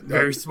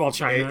 very small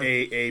china.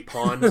 A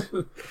pond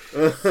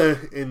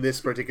in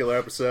this particular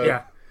episode.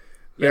 Yeah,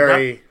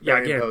 very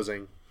again,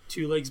 imposing.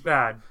 2 legs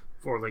bad,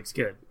 4 legs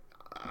good.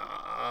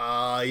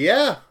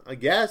 Yeah, I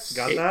guess.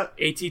 Got that?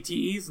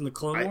 ATTEs in the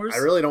Clone Wars. I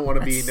really don't want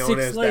to be known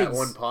as legs. that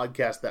one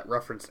podcast that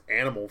referenced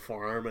Animal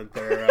Farm and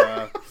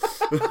their.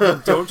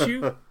 Don't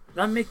you?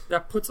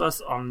 That puts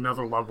us on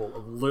another level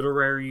of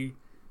literary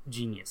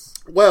genius.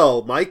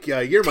 Well, Mike,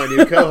 you're my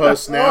new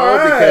co-host now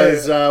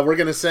because we're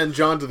going to send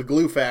John to the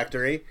glue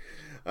factory.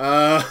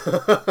 What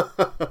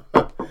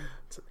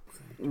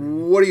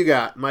do you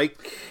got, Mike?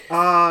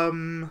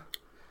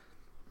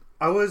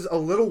 I was a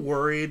little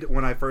worried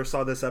when I first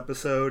saw this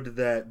episode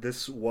that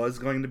this was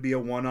going to be a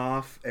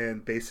one-off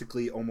and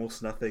basically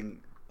almost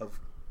nothing of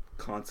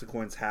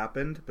consequence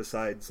happened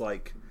besides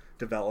like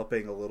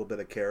developing a little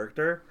bit of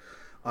character.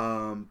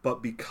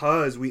 But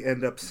because we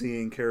end up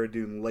seeing Cara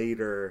Dune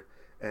later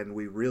and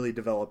we really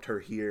developed her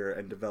here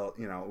and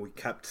we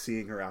kept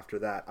seeing her after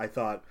that, I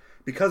thought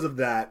because of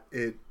that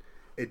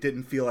it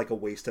didn't feel like a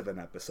waste of an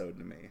episode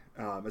to me,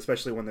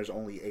 especially when there's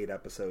only 8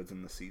 episodes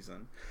in the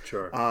season.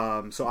 Sure.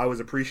 So I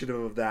was appreciative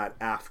of that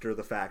after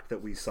the fact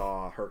that we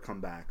saw her come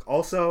back.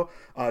 Also,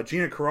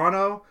 Gina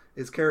Carano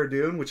is Cara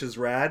Dune, which is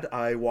rad.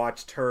 I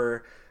watched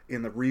her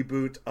in the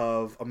reboot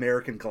of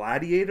American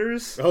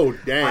Gladiators. Oh,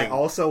 dang. I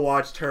also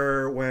watched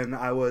her when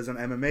I was an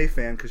MMA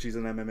fan because she's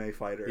an MMA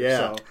fighter.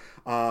 Yeah.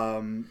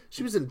 So,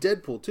 she was in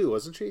Deadpool too,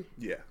 wasn't she?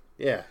 Yeah.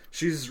 Yeah.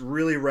 She's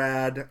really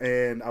rad,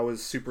 and I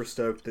was super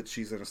stoked that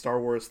she's in a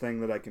Star Wars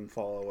thing that I can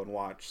follow and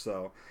watch.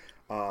 So,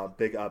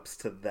 big ups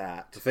to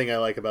that. The thing I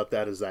like about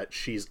that is that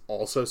she's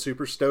also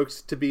super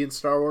stoked to be in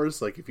Star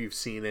Wars. Like, if you've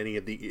seen any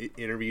of the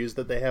interviews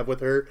that they have with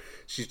her,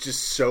 she's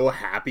just so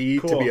happy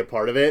to be a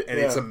part of it, and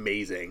it's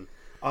amazing.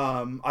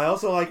 I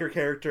also like her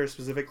character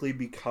specifically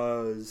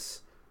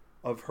because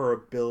of her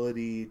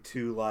ability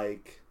to,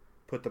 like,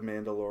 put the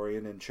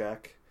Mandalorian in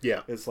check.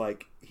 Yeah. It's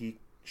like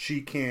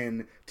she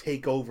can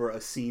take over a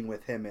scene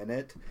with him in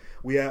it.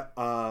 We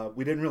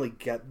didn't really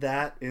get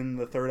that in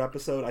the third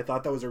episode. I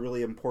thought that was a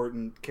really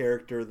important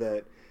character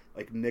that,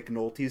 like, Nick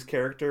Nolte's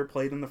character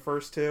played in the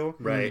first two.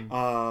 Right.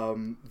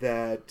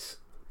 That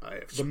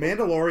the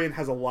Mandalorian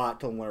has a lot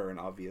to learn,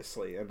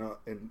 obviously,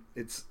 and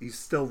he's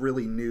still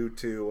really new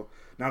to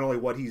not only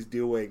what he's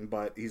doing,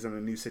 but he's in a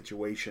new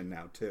situation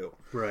now too.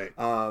 Right.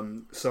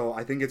 So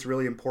I think it's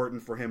really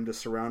important for him to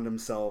surround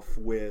himself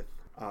with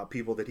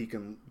people that he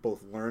can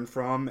both learn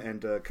from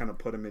and to kind of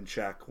put him in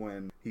check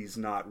when he's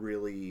not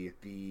really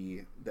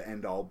the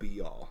end all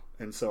be all.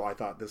 And so I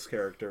thought this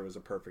character was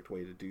a perfect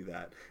way to do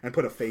that and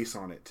put a face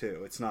on it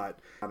too. It's not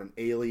an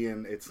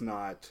alien. It's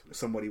not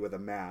somebody with a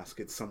mask.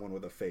 It's someone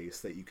with a face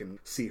that you can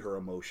see her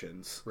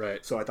emotions.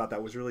 Right. So I thought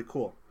that was really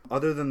cool.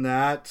 Other than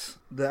that,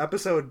 the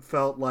episode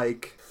felt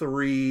like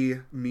 3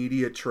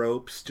 media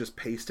tropes just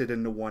pasted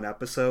into one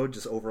episode,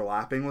 just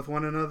overlapping with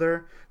one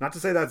another. Not to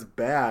say that's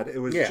bad. It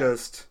was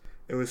just...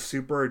 It was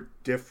super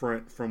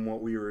different from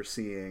what we were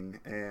seeing,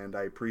 and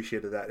I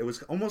appreciated that. It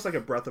was almost like a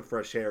breath of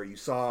fresh air. You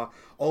saw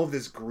all of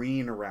this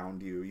green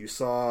around you. You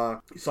saw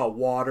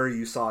water.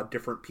 You saw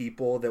different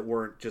people that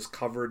weren't just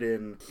covered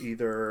in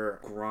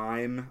either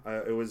grime.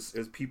 It was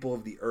people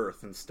of the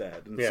earth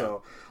instead. And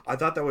so I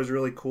thought that was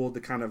really cool to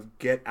kind of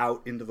get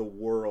out into the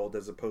world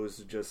as opposed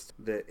to just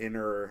the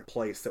inner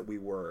place that we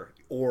were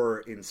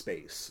or in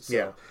space.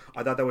 So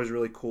I thought that was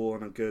really cool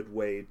and a good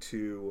way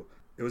to...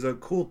 It was a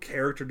cool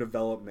character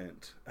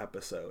development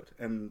episode,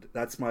 and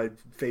that's my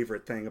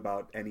favorite thing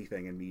about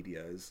anything in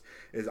media is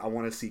I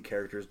want to see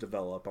characters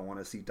develop. I want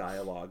to see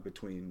dialogue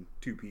between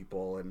two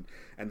people, and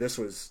this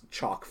was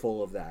chock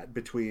full of that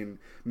between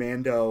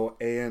Mando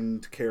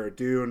and Cara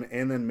Dune,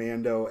 and then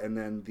Mando, and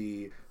then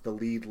the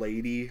lead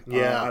lady.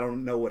 I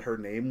don't know what her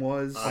name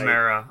was.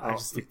 Amara. I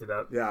just looked it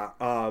up. Yeah,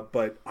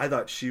 but I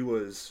thought she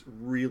was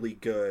really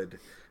good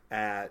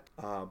at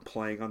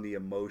playing on the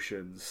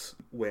emotions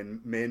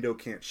when Mando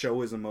can't show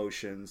his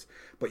emotions,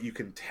 but you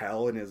can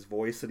tell in his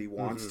voice that he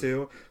wants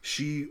to.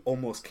 She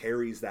almost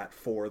carries that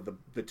for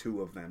the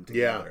two of them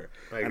together.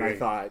 Yeah, I agree. And I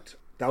thought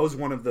that was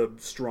one of the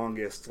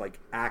strongest like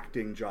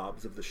acting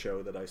jobs of the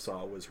show that I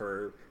saw was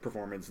her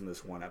performance in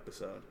this one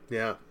episode.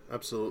 Yeah,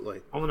 absolutely.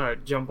 I'm gonna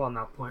jump on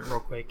that point real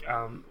quick.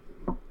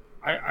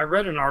 I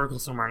read an article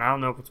somewhere, and I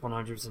don't know if it's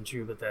 100%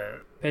 true, but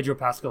Pedro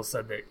Pascal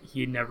said that he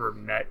had never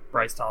met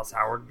Bryce Dallas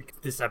Howard because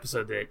this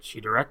episode that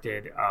she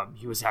directed,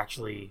 he was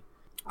actually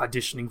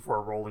auditioning for a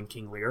role in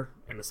King Lear,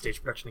 in the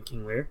stage production of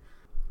King Lear.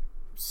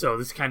 So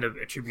this kind of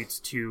attributes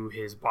to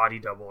his body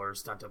double or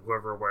stunt double,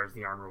 whoever wears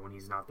the armor when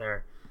he's not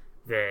there,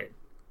 that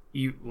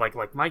you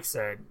like Mike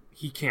said,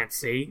 he can't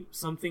say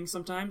something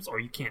sometimes,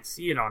 or you can't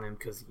see it on him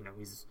because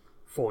he's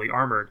fully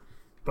armored.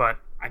 But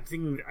I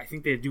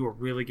think they do a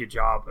really good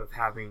job of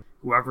having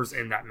whoever's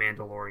in that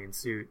Mandalorian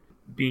suit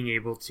being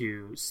able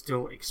to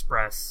still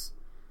express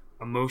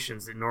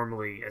emotions that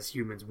normally as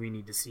humans we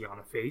need to see on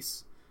a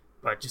face,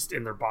 but just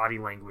in their body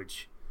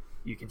language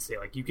you can say,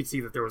 like, you could see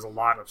that there was a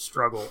lot of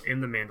struggle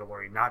in the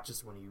Mandalorian, not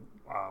just when he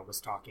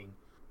was talking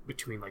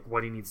between like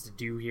what he needs to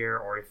do here,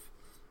 or if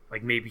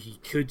like maybe he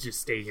could just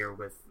stay here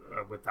with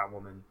that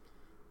woman,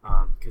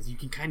 because you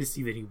can kind of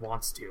see that he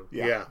wants to,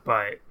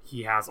 but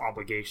he has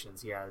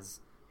obligations. He has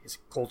his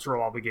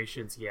cultural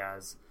obligations. He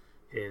has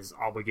his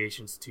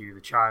obligations to the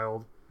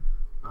child.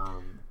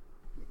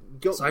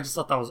 So I just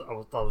thought that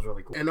was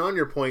really cool. And on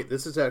your point,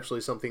 this is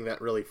actually something that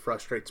really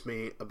frustrates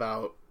me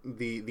about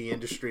the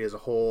industry as a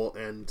whole,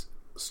 and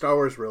Star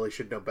Wars really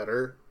should know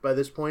better by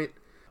this point,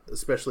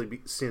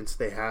 especially since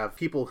they have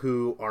people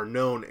who are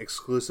known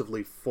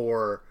exclusively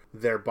for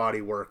their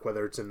body work,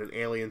 whether it's in an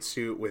alien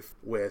suit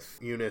with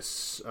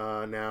Eunice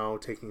now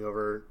taking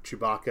over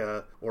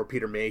Chewbacca, or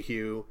Peter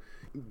Mayhew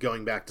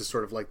going back to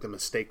sort of like the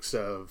mistakes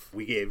of,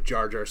 we gave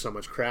Jar Jar so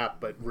much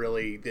crap, but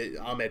really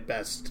Ahmed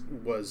Best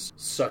was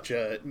such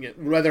a,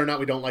 whether or not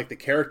we don't like the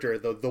character,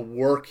 the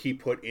work he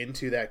put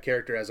into that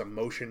character as a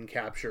motion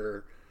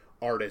capture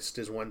artist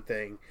is one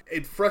thing.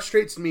 It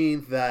frustrates me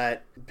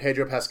that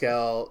Pedro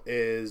Pascal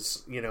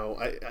is,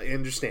 I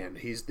understand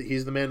he's the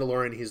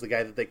Mandalorian, he's the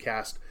guy that they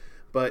cast,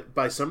 but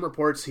by some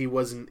reports he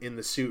wasn't in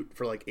the suit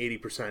for like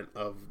 80%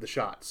 of the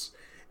shots.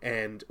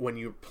 And when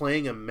you're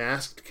playing a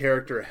masked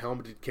character, a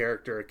helmeted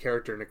character, a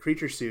character in a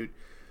creature suit,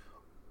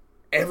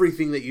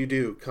 everything that you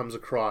do comes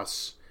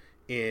across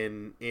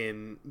in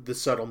the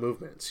subtle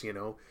movements,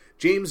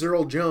 James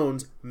Earl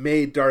Jones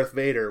made Darth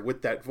Vader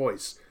with that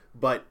voice,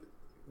 but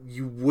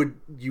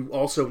you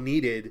also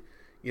needed,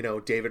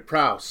 David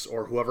Prowse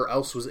or whoever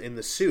else was in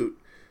the suit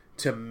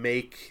to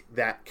make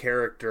that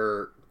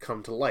character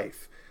come to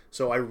life.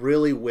 So I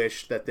really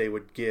wish that they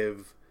would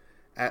give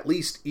at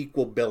least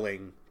equal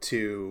billing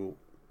to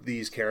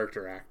these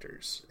character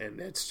actors. And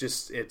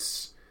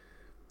it's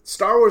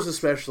Star Wars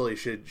especially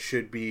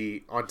should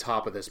be on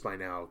top of this by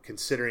now,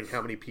 considering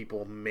how many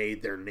people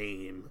made their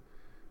name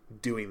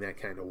doing that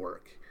kind of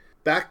work.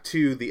 Back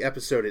to the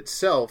episode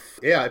itself,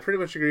 yeah, I pretty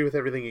much agree with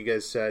everything you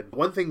guys said.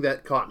 One thing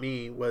that caught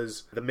me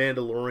was the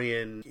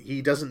Mandalorian,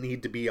 he doesn't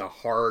need to be a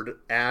hard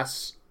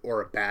ass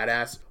or a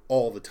badass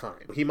all the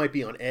time. He might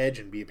be on edge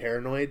and be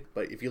paranoid,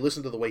 but if you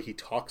listen to the way he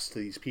talks to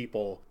these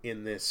people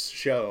in this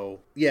show,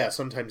 yeah,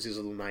 sometimes he's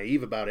a little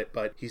naive about it,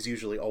 but he's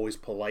usually always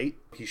polite.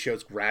 He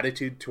shows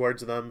gratitude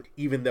towards them,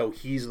 even though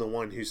he's the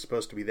one who's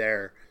supposed to be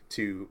there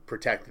to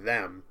protect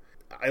them.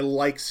 I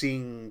like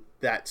seeing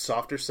that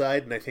softer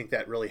side, and I think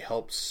that really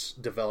helps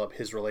develop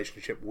his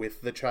relationship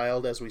with the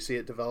child as we see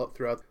it develop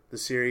throughout the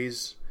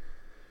series.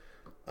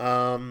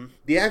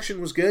 The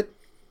action was good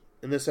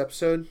in this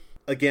episode.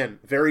 Again,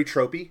 very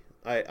tropey.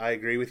 I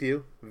agree with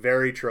you.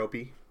 Very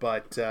tropey.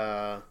 But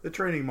the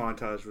training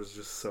montage was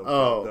just so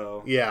good,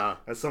 though. Yeah.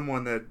 As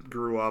someone that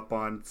grew up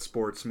on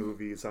sports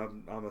movies,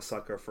 I'm a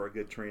sucker for a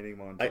good training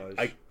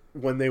montage.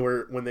 When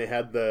they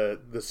had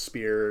the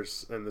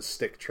spears and the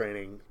stick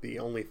training, the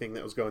only thing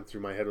that was going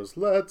through my head was,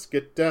 let's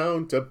get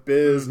down to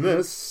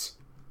business.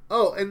 Mm-hmm.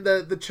 Oh, and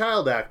the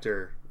child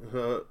actor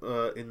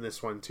in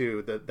this one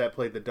too, that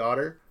played the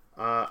daughter,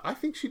 I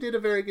think she did a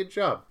very good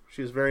job.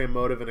 She was very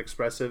emotive and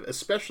expressive,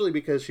 especially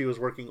because she was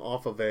working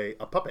off of a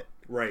puppet.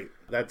 Right.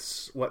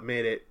 That's what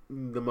made it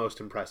the most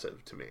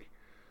impressive to me.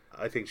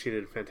 I think she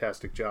did a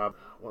fantastic job.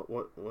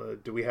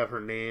 What do we have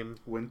her name?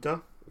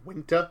 Winta?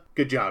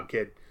 Good job,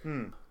 kid.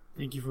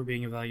 Thank you for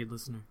being a valued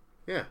listener.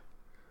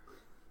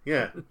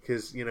 Yeah,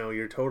 because,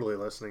 you're totally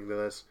listening to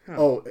this. Huh.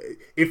 Oh,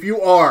 if you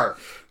are,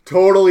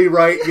 totally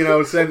right,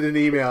 send an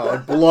email.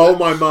 It'd blow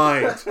my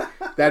mind.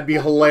 That'd be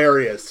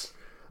hilarious.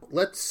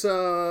 Let's,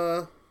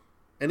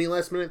 any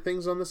last minute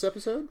things on this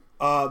episode?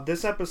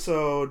 This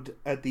episode,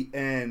 at the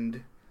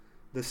end,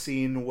 the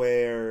scene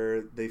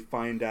where they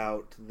find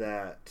out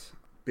that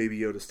Baby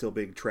Yoda's still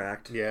being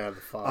tracked. Yeah,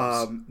 the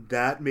fobs.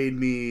 That made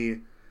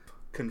me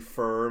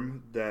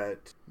confirm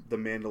that the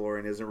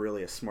Mandalorian isn't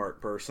really a smart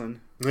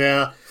person.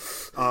 Yeah.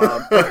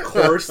 Of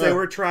course they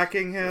were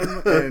tracking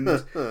him,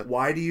 and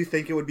why do you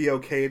think it would be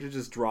okay to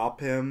just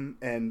drop him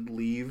and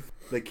leave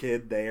the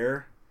kid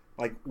there?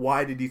 Like,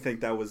 why did you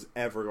think that was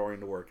ever going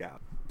to work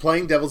out?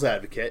 Playing devil's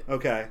advocate.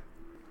 Okay.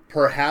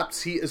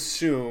 Perhaps he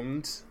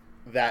assumed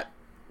that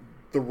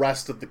the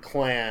rest of the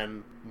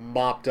clan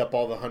mopped up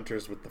all the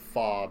hunters with the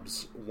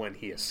fobs when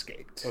he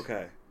escaped.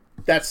 Okay.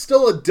 That's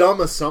still a dumb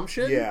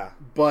assumption. Yeah.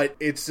 But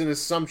it's an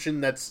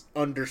assumption that's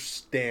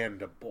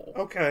understandable.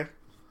 Okay.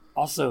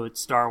 Also, it's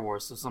Star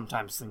Wars, so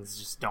sometimes things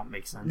just don't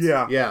make sense.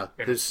 Yeah. Yeah.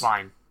 It's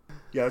fine.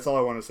 Yeah, that's all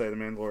I want to say. The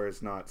Mandalorian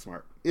is not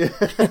smart.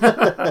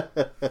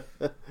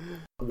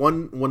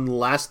 One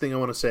last thing I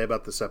want to say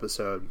about this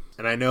episode,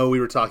 and I know we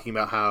were talking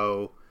about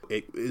how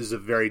it is a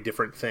very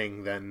different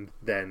thing than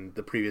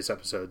the previous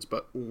episodes,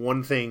 but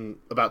one thing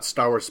about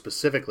Star Wars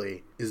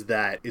specifically is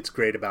that it's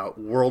great about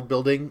world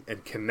building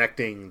and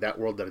connecting that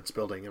world that it's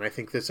building, and I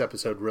think this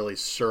episode really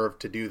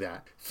served to do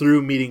that.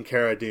 Through meeting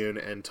Cara Dune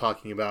and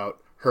talking about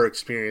her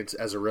experience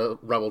as a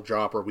rebel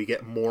dropper, we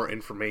get more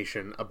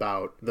information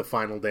about the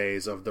final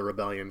days of the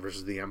rebellion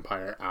versus the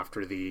Empire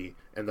after the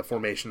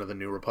formation of the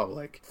New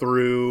Republic.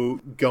 Through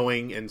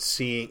going and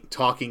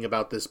talking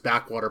about this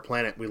backwater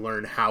planet, we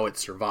learn how it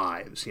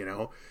survives,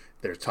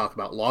 There's talk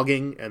about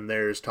logging, and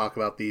there's talk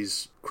about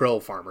these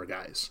krill farmer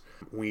guys.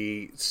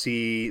 We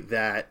see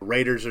that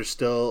raiders are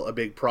still a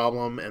big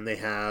problem, and they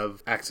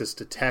have access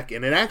to tech.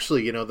 And it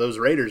actually, those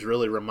raiders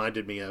really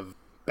reminded me of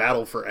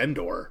Battle for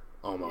Endor,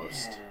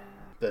 almost. Yeah.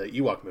 The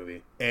Ewok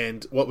movie.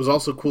 And what was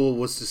also cool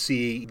was to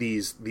see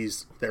these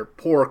they're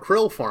poor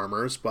krill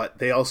farmers, but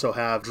they also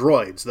have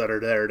droids that are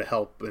there to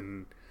help,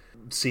 and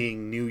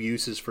seeing new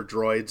uses for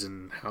droids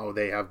and how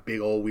they have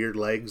big old weird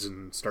legs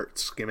and start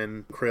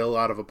skimming krill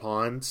out of a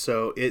pond.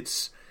 So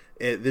this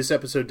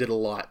episode did a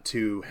lot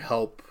to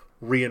help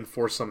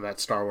reinforce some of that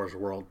Star Wars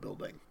world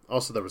building.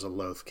 Also, there was a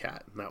Loth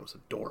cat, and that was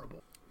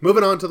adorable.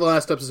 Moving on to the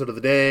last episode of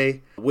the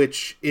day,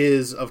 which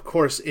is, of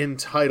course,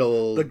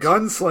 entitled... The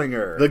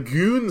Gunslinger. The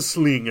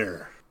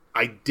Goonslinger.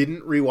 I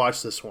didn't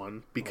rewatch this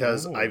one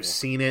because I've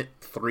seen it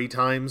 3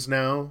 times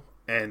now,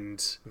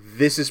 and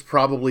this is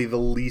probably the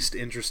least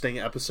interesting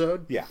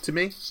episode to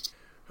me.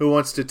 Who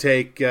wants to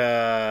take...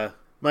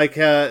 Mike,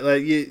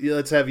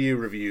 let's have you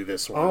review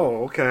this one.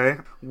 Oh, okay.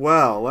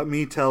 Well, let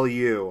me tell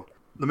you.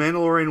 The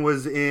Mandalorian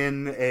was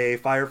in a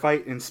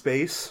firefight in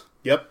space.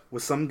 Yep.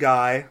 With some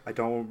guy. I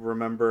don't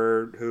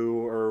remember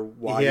who or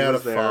why he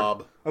was there. He had a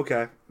fob.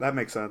 Okay, that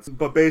makes sense.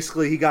 But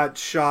basically, he got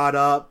shot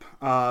up,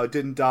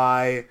 didn't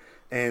die,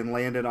 and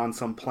landed on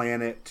some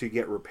planet to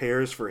get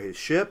repairs for his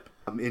ship.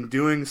 In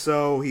doing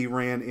so, he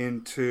ran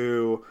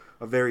into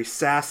a very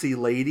sassy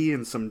lady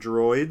and some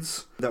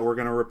droids that were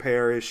going to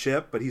repair his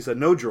ship, but he said,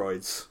 no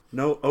droids.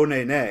 No, oh,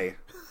 nay, nay.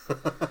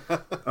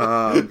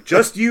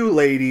 Just you,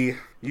 lady.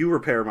 You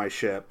repair my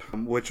ship,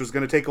 which was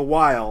going to take a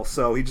while.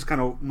 So he just kind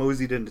of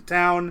moseyed into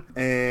town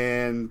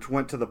and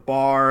went to the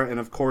bar. And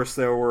of course,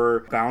 there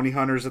were bounty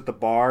hunters at the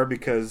bar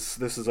because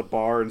this is a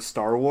bar in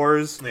Star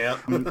Wars. Yeah.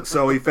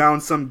 So he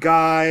found some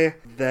guy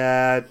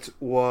that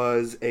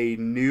was a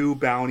new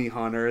bounty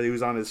hunter. He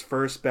was on his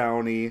first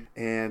bounty,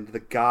 and the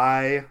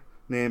guy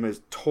name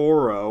is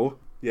Toro.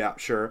 Yeah,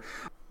 sure.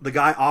 The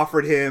guy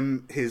offered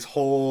him his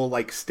whole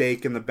like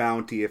stake in the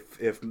bounty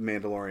if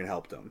Mandalorian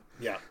helped him.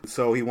 Yeah.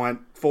 So he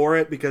went for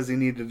it because he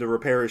needed to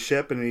repair his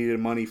ship and he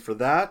needed money for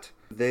that.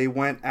 They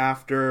went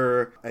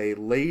after a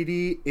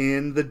lady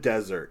in the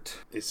desert.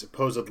 A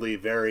supposedly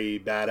very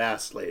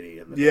badass lady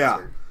in the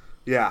desert.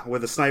 Yeah,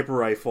 with a sniper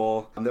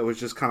rifle that was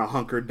just kind of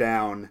hunkered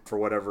down for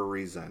whatever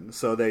reason.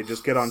 So they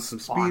just get on some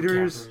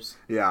speeders. Campers.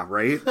 Yeah,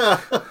 right?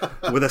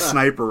 With a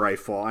sniper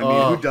rifle. I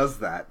mean, who does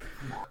that?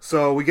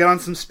 So we get on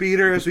some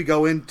speeders. We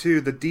go into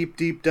the deep,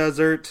 deep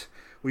desert.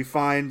 We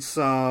find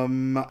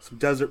some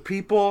desert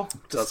people.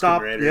 Tusken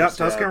Raiders.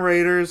 Tusken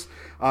Raiders.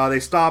 They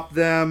stop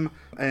them,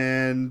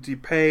 and you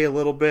pay a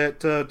little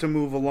bit to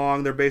move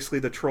along. They're basically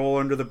the troll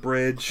under the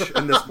bridge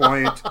at this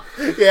point.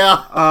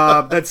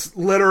 Yeah. That's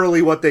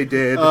literally what they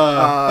did.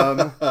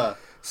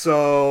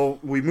 So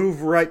we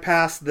move right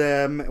past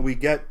them. We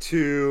get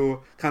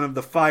to kind of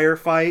the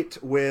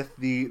firefight with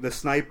the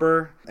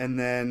sniper, and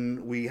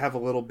then we have a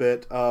little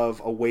bit of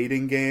a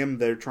waiting game.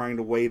 They're trying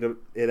to wait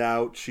it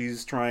out.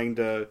 She's trying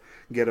to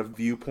get a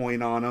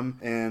viewpoint on them,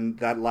 and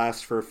that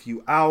lasts for a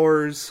few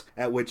hours,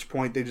 at which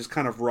point they just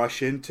kind of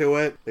rush into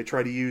it. They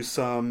try to use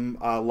some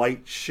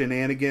light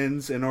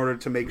shenanigans in order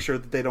to make sure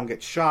that they don't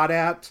get shot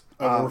at.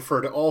 I'll refer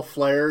to all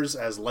flares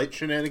as light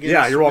shenanigans.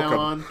 Yeah, you're from welcome.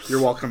 now on.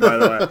 You're welcome, by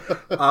the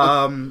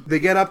way. They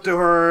get up to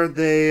her.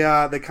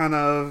 They kind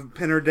of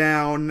pin her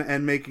down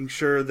and making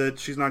sure that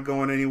she's not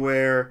going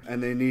anywhere.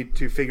 And they need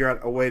to figure out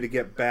a way to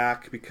get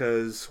back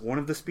because one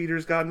of the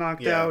speeders got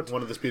knocked out.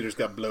 One of the speeders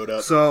got blowed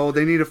up. So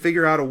they need to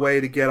figure out a way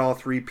to get all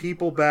three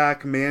people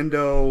back.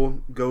 Mando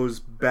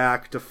goes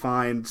back to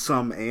find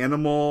some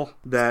animal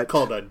that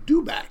Called a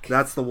dewback.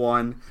 That's the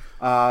one.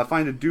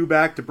 Find a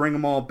dewback to bring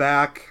them all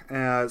back.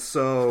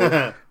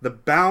 So the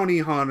bounty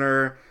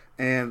hunter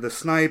and the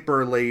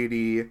sniper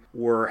lady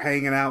were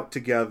hanging out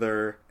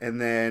together,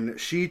 and then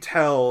she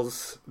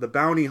tells the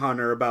bounty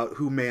hunter about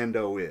who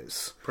Mando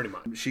is. Pretty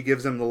much. She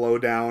gives him the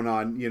lowdown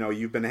on,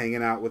 you've been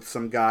hanging out with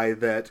some guy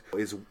that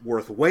is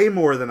worth way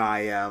more than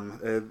I am.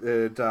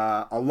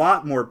 A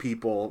lot more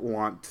people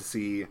want to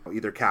see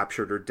either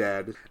captured or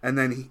dead. And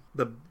then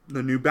the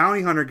new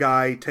bounty hunter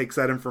guy takes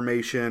that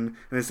information,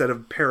 and instead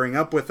of pairing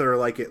up with her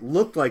like it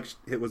looked like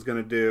it was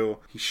going to do,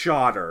 he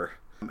shot her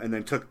and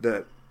then took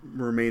the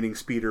remaining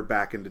speeder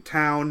back into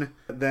town.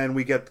 Then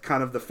we get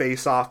kind of the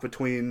face-off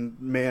between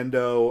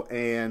Mando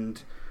and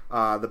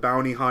the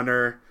bounty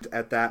hunter.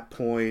 At that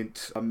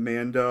point,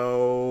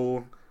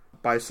 Mando,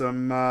 by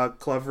some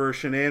clever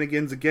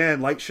shenanigans, again,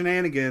 light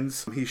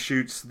shenanigans, he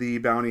shoots the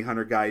bounty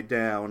hunter guy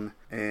down,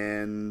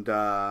 and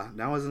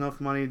now has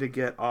enough money to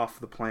get off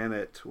the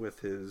planet with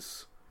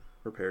his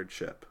repaired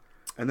ship.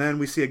 And then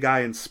we see a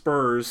guy in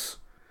spurs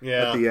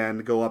at the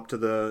end go up to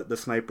the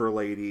sniper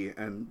lady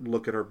and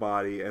look at her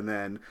body, and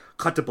then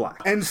cut to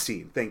black. End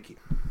scene. Thank you.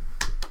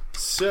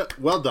 So,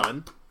 well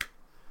done.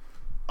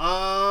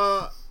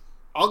 I'll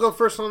go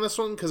first on this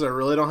one because I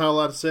really don't have a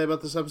lot to say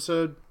about this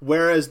episode.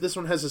 Whereas this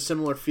one has a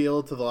similar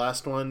feel to the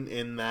last one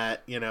in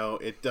that,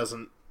 it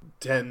doesn't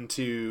tend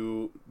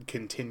to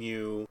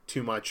continue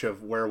too much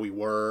of where we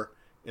were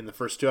in the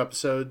first two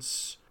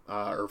episodes,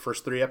 or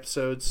first three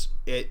episodes.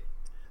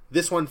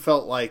 This one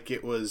felt like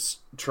it was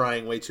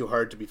trying way too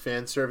hard to be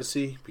fan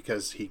servicey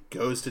because he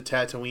goes to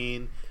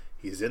Tatooine,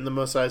 he's in the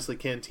Mos Eisley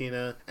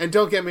Cantina, and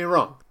don't get me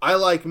wrong, I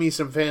like me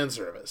some fan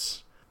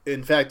service.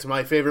 In fact,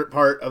 my favorite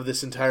part of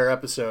this entire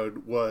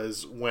episode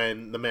was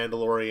when the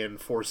Mandalorian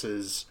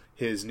forces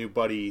his new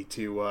buddy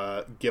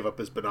to give up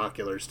his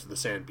binoculars to the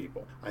Sand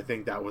People. I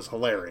think that was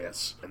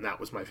hilarious, and that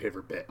was my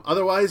favorite bit.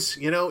 Otherwise,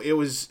 it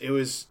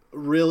was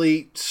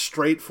really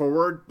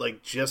straightforward,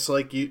 just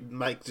like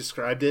Mike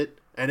described it.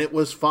 And it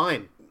was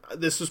fine.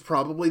 This was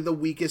probably the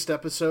weakest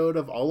episode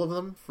of all of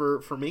them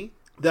for me.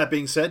 That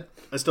being said,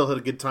 I still had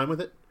a good time with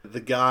it. The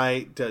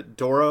guy,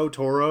 Toro,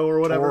 or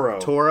whatever.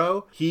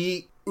 Toro.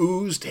 He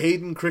oozed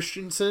Hayden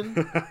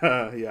Christensen.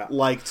 Yeah.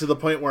 To the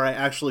point where I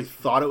actually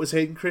thought it was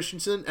Hayden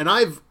Christensen. And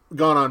I've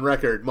gone on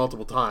record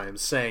multiple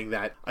times saying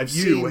that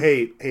You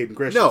hate Hayden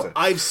Christensen. No,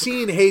 I've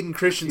seen Hayden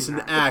Christensen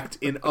act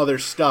in other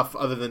stuff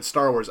other than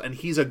Star Wars, and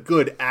he's a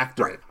good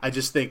actor. Right. I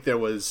just think there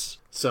was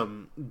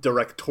some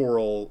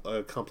directorial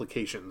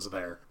complications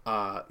there.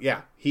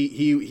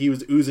 He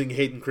was oozing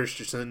Hayden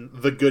Christensen,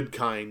 the good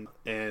kind,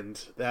 and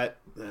that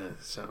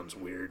sounds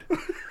weird.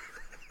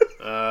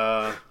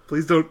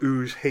 Please don't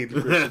ooze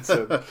Hayden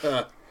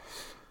Christensen.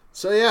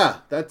 So yeah,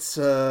 that's.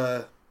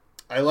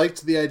 I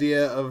liked the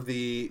idea of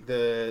the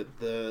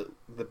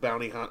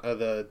bounty hunt,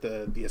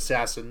 the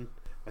assassin.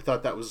 I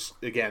thought that was,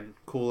 again,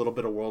 cool little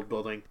bit of world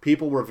building.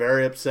 People were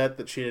very upset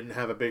that she didn't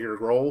have a bigger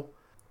role.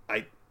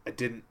 I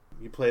didn't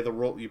you play the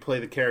role, you play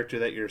the character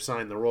that you're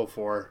assigned the role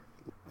for.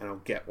 I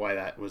don't get why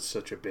that was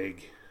such a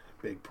big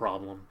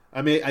problem.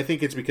 I mean, I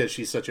think it's because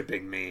she's such a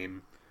big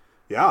name.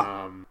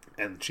 Yeah.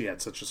 And she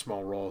had such a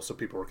small role, so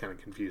people were kind of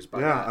confused by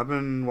Yeah, that. I've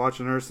been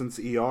watching her since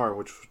ER,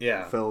 which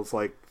Yeah. feels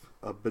like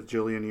a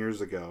bajillion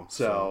years ago.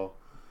 So,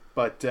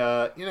 but,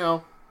 you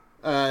know,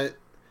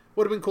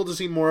 would have been cool to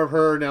see more of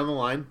her down the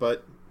line,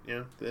 but,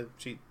 you know,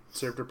 she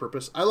served her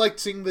purpose. I liked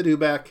seeing the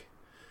Dewback.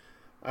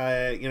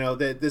 You know,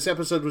 this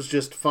episode was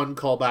just fun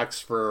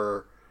callbacks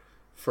for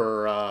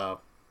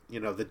you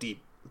know, the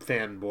deep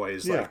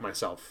fanboys like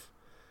myself.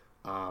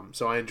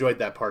 So I enjoyed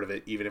that part of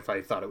it, even if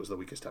I thought it was the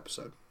weakest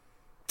episode.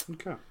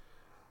 Okay.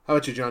 How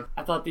about you, John?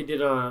 I thought they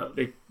did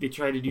they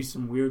tried to do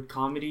some weird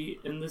comedy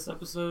in this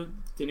episode.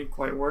 Didn't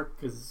quite work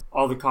because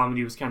all the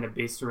comedy was kind of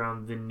based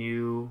around the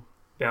new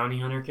bounty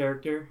hunter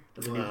character,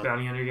 the new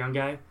bounty hunter young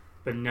guy,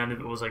 but none of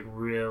it was like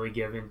really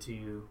given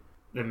to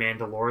the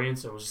Mandalorian.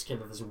 So it was just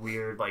kind of this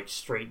weird like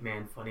straight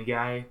man funny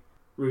guy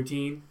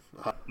routine.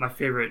 My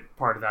favorite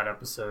part of that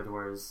episode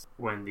was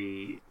when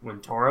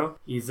Toro,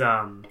 he's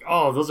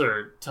oh, those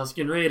are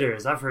Tusken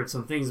Raiders. I've heard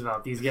some things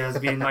about these guys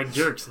being like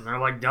jerks and they're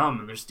like dumb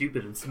and they're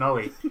stupid and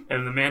smelly.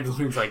 And the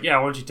Mandalorian's like, yeah,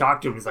 why don't you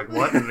talk to him? He's like,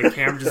 what? And the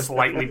camera just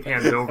slightly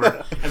pans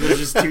over and there's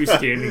just two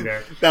standing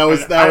there. That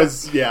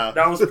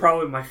was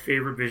Probably my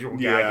favorite visual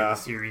gag in the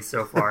series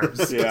so far.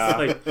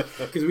 Like,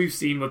 because we've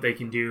seen what they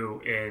can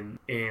do in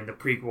the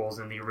prequels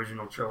and the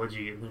original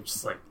trilogy, and they're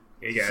just like,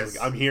 hey guys,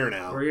 I'm here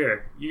now. We're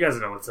here. You guys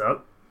know what's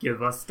up.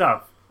 Give us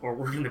stuff, or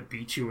we're gonna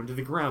beat you into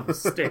the ground with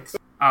sticks.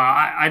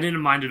 I didn't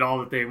mind at all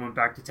that they went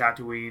back to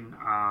Tatooine,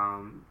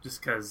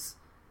 just because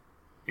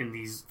in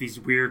these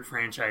weird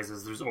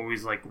franchises, there's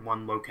always like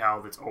one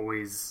locale that's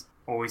always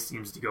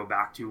seems to go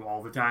back to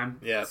all the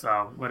time. Yeah.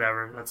 So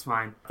whatever, that's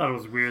fine. I thought it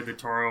was weird that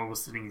Toro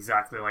was sitting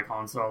exactly like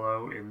Han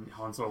Solo in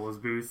Han Solo's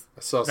booth.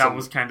 That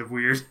was kind of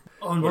weird.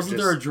 Oh, and wasn't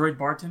there a droid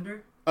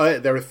bartender?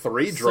 There were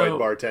 3 droid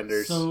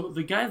bartenders. So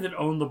the guy that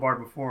owned the bar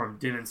before him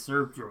didn't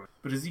serve droids.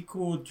 But is he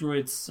cool with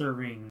droids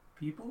serving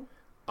people?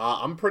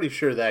 I'm pretty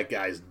sure that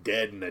guy's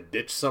dead in a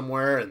ditch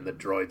somewhere, and the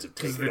droids have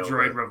taken over. It's the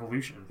Droid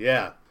Revolution.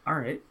 Yeah. All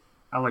right.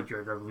 I like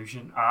Droid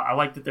Revolution. I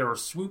like that there were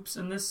swoops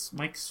in this.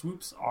 Mike,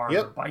 swoops are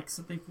the bikes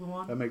that they flew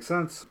on. That makes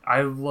sense.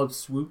 I've loved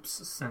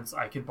swoops since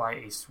I could buy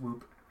a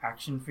swoop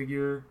action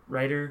figure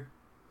rider.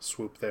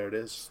 Swoop, there it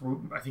is.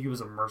 Swoop, I think it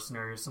was a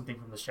mercenary or something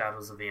from the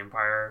Shadows of the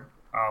Empire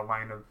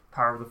line of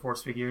Power of the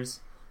Force figures.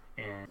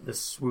 And the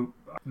swoop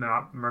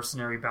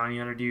mercenary bounty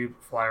hunter dude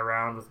fly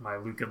around with my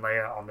Luke and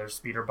Leia on their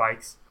speeder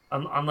bikes.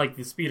 Unlike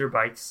the speeder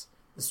bikes,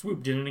 the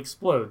swoop didn't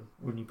explode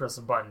when you press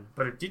a button,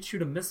 but it did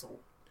shoot a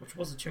missile, which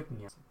wasn't choking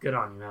you. Good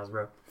on you,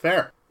 Hasbro.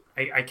 Fair.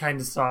 I kind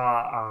of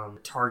saw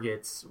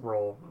Target's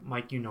role.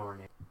 Mike, you know her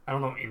name. I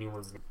don't know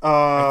anyone's name.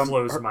 I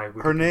closed my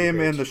Wikipedia her name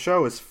page. in the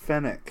show is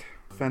Fennec.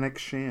 Fennec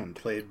Shand.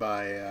 Played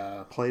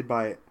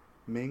by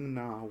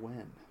Ming-Na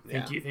Wen.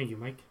 Thank you,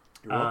 Mike.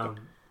 You're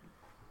welcome.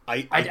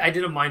 I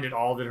didn't mind at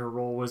all that her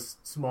role was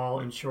small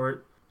and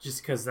short,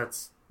 just because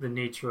that's the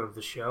nature of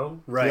the show.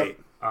 Right.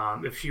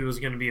 If she was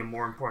going to be a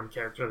more important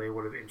character, they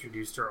would have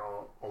introduced her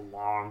a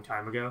long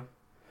time ago.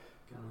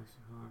 Galaxy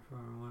far,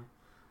 far away.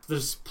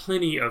 There's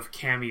plenty of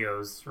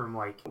cameos from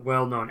like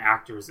well-known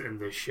actors in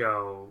this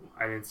show.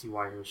 I didn't see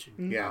why her should.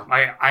 Yeah.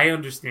 I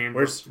understand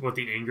what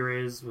the anger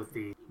is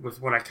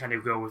with what I kind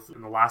of go with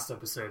in the last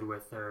episode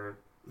with her.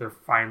 They're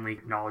finally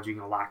acknowledging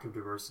a lack of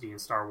diversity in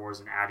Star Wars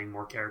and adding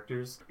more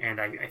characters.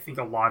 And I think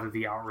a lot of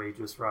the outrage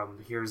was from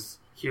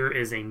here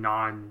is a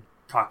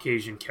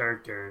non-Caucasian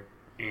character,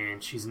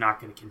 and she's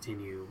not going to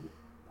continue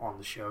on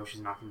the show.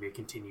 She's not going to be a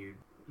continued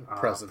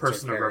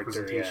person of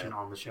representation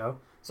on the show.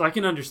 So I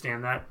can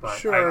understand that, but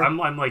sure.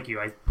 I'm like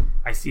you.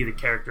 I see the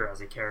character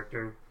as a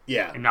character,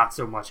 and not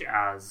so much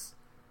as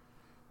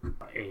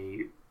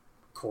a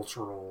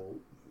cultural,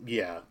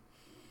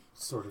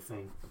 sort of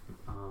thing.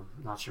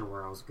 Not sure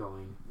where I was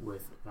going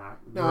with that.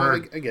 No, I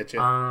get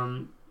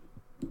you.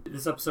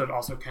 This episode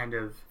also kind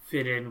of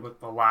fit in with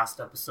the last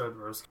episode,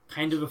 where it was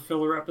kind of a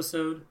filler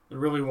episode. There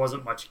really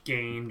wasn't much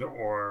gained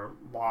or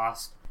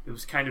lost. It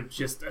was kind of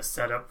just a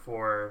setup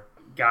for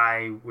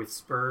guy with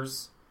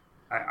spurs.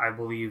 I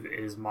believe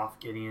is Moff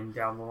Gideon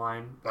down the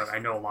line, but I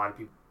know a lot of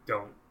people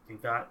don't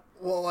think that.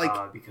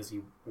 Well, because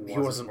he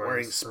wasn't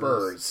wearing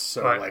spurs,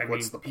 so but,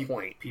 what's the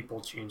point? People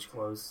change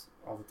clothes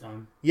all the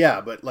time. Yeah,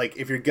 but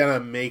if you're gonna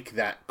make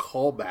that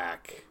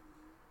callback,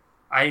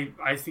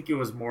 I think it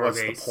was more of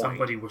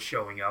somebody was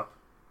showing up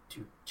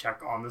to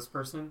check on this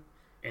person,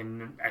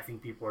 and I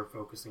think people are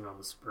focusing on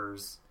the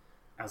spurs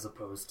as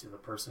opposed to the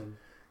person.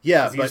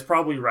 Yeah, but he's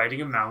probably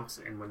riding a mount,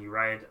 and when you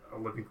ride a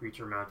living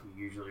creature mount,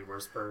 you usually wear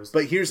spurs.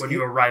 But when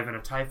you arrive in a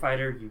TIE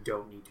fighter, you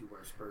don't need to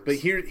wear spurs. But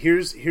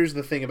here's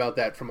the thing about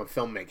that from a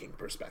filmmaking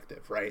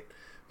perspective, right?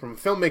 From a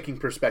filmmaking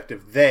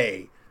perspective,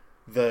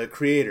 the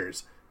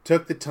creators,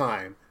 took the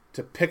time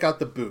to pick out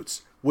the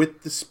boots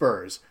with the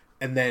spurs,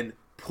 and then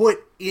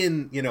put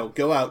in,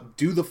 go out,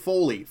 do the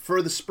Foley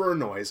for the spur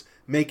noise,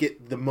 make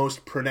it the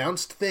most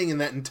pronounced thing in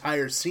that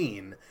entire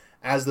scene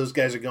as those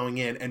guys are going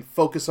in, and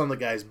focus on the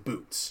guy's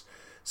boots.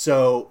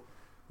 So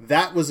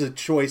that was a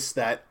choice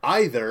that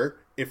either,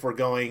 if we're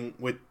going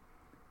with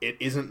it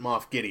isn't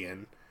Moff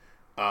Gideon,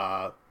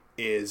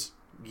 is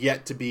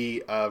yet to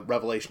be a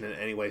revelation in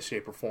any way,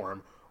 shape, or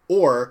form,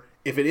 or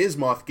if it is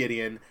Moff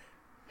Gideon,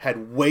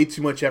 had way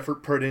too much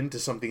effort put into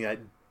something that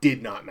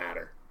did not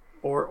matter.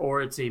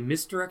 Or it's a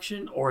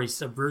misdirection or a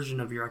subversion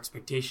of your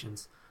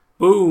expectations.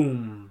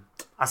 Boom!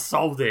 I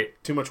solved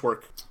it. Too much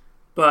work.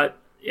 But,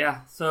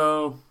 yeah,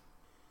 so...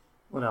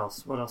 What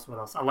else?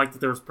 I like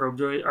that there was probe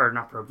droids, or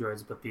not probe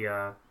droids, but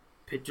the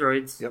pit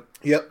droids. Yep,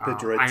 pit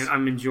droids.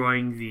 I'm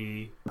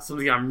enjoying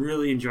something I'm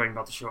really enjoying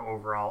about the show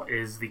overall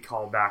is the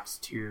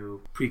callbacks to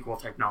prequel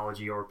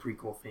technology or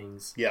prequel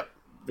things. Yep.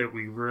 That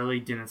we really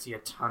didn't see a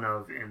ton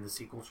of in the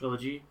sequel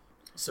trilogy.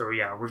 So,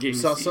 yeah, we're getting...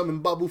 Saw some in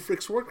Babu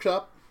Frick's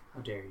workshop.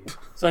 How dare you.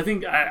 So I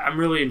think I'm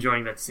really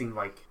enjoying that, seeing,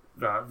 like,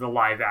 the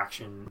live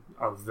action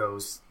of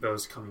those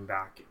coming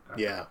back.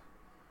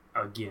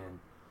 Again.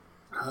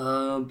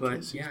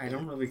 But yeah, I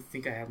don't really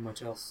think I have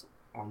much else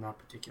on that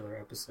particular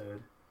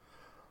episode.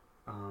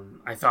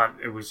 I thought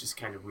it was just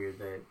kind of weird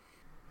that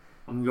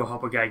I'm gonna go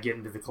help a guy get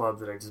into the club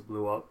that I just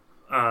blew up.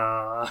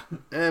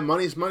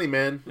 Money's money,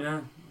 man.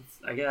 Yeah,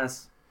 I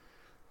guess.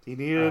 He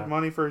needed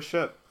money for his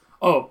ship.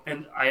 Oh,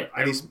 and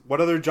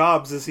what other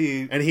jobs is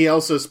he? And he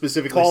also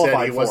specifically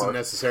said he for? wasn't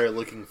necessarily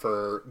looking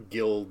for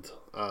guild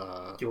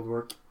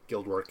work.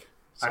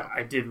 So.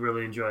 I did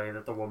really enjoy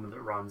that the woman that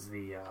runs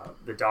the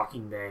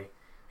docking bay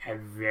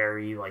had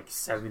very, like,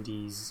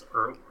 70s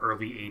or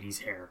early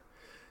 80s hair.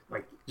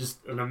 Like,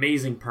 just an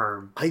amazing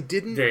perm. I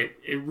didn't... That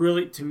it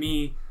really, to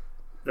me,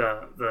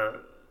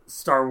 the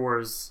Star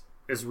Wars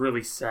is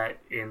really set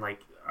in,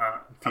 like,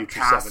 future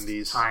a past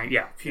 70s. Time.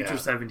 Yeah, future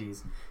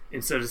 70s.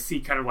 And so to see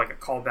kind of like a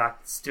callback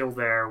still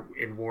there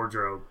in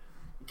wardrobe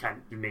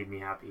kind of made me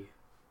happy.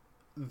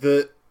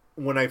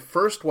 When I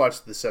first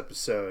watched this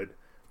episode,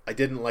 I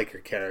didn't like her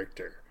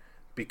character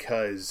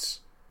because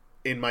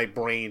in my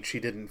brain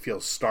she didn't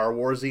feel Star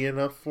Wars-y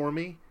enough for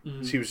me.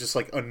 Mm-hmm. She was just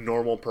like a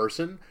normal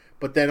person.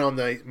 But then on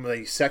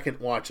my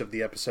second watch of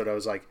the episode, I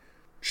was like,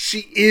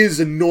 she is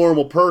a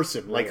normal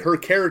person. Like, her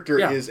character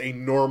is a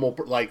normal...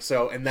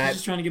 and that... She's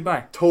just trying to get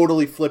by.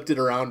 Totally flipped it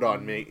around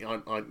on me.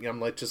 I'm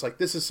like, just like,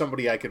 this is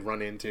somebody I could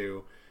run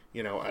into,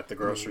 at the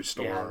grocery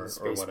store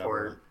or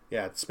whatever.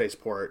 Yeah, at the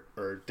spaceport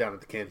or down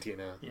at the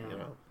cantina,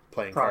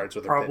 playing cards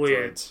with her pit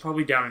droids.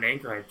 Probably down in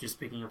Anchorage, just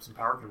picking up some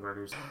power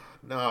converters.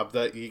 No,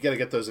 you got to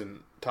get those in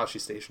Tashi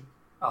Station.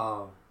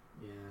 Oh,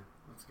 yeah.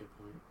 That's a good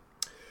point.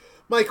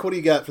 Mike, what do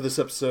you got for this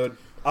episode?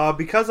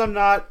 Because I'm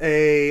not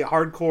a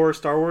hardcore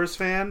Star Wars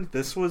fan,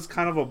 this was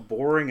kind of a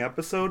boring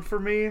episode for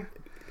me.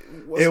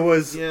 It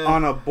was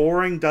on a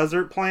boring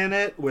desert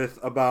planet with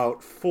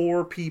about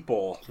 4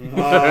 people.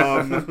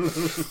 One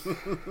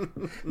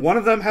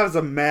of them has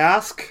a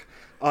mask,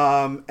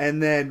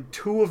 and then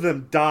 2 of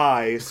them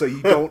die, so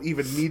you don't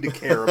even need to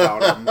care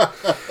about them.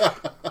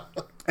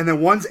 And then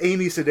one's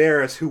Amy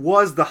Sedaris, who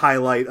was the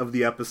highlight of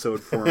the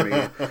episode for me.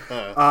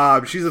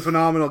 She's a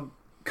phenomenal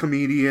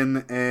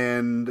comedian,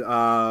 and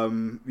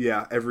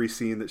every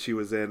scene that she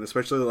was in,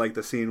 especially like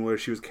the scene where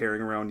she was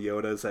carrying around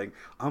Yoda saying,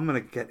 I'm gonna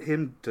get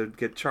him to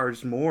get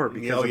charged more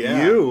because of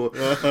you.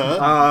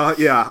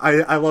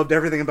 I loved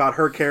everything about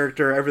her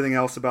character, everything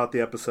else about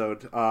the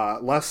episode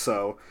less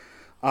so.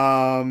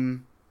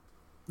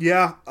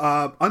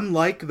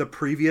 Unlike the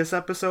previous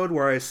episode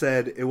where I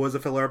said it was a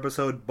filler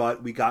episode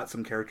but we got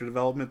some character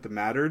development that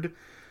mattered,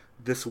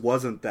 this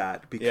wasn't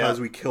that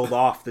because we killed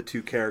off the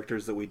 2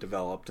 characters that we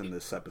developed in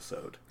this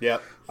episode. Yeah.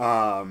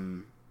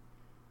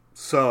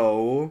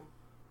 So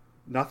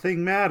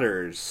nothing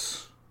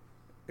matters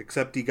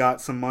except he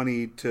got some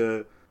money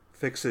to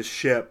fix his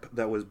ship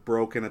that was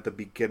broken at the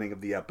beginning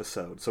of the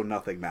episode. So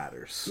nothing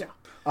matters.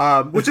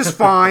 Yeah. Which is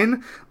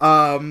fine.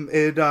 You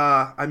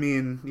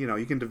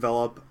can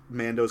develop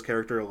Mando's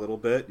character a little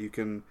bit. You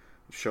can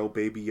show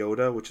Baby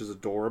Yoda, which is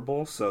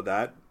adorable. So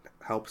that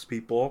helps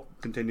people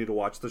continue to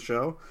watch the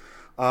show.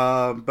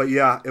 But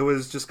yeah, it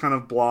was just kind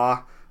of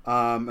blah.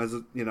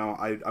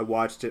 I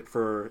watched it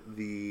for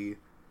the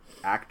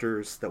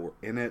actors that were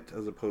in it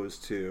as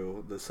opposed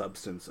to the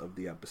substance of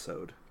the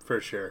episode. For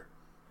sure.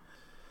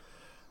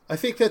 I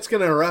think that's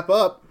going to wrap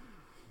up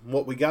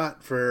what we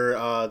got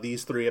for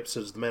these 3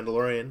 episodes of The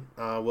Mandalorian.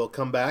 We'll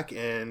come back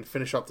and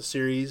finish off the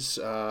series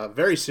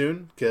very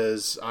soon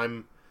because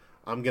I'm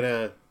going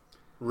to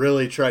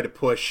really try to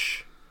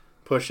push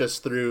us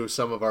through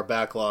some of our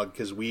backlog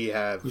because we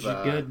have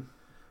good.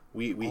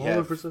 We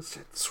have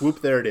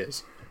swoop. There it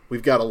is.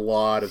 We've got a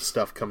lot of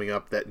stuff coming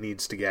up that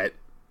needs to get.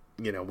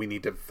 We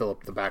need to fill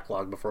up the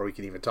backlog before we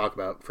can even talk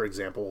about, for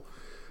example,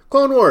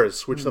 Clone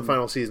Wars, which the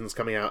final season's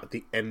coming out at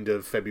the end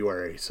of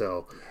February.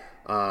 So,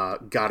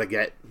 gotta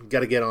get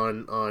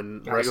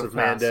on Rest of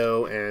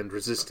Mando and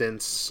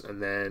Resistance, and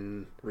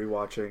then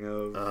rewatching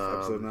of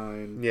episode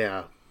 9.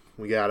 Yeah,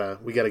 we gotta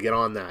get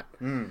on that.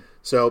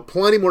 So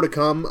plenty more to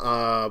come.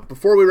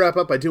 Before we wrap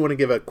up, I do want to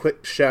give a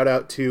quick shout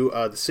out to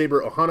the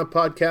Saber Ohana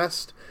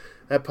podcast.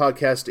 That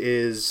podcast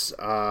is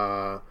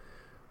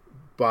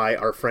by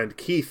our friend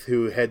Keith,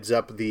 who heads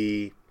up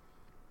the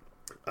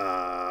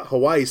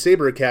Hawaii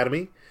Saber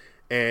Academy.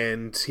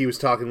 and he was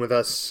talking with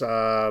us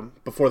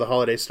before the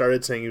holidays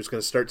started, saying he was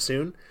going to start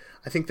soon.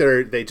 I think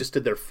they just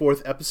did their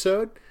 4th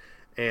episode,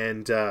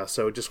 and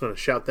so just want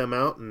to shout them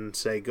out and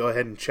say go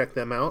ahead and check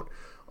them out.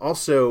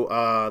 Also,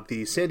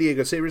 the San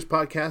Diego Sabres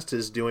podcast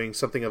is doing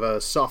something of a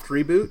soft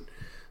reboot,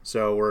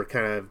 so we're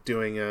kind of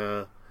doing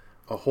a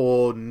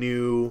whole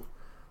new,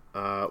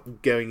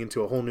 going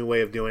into a whole new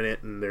way of doing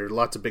it, and there are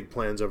lots of big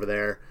plans over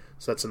there.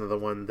 So that's another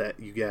one that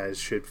you guys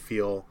should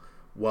feel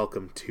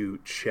welcome to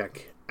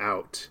check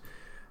out.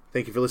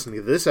 Thank you for listening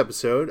to this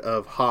episode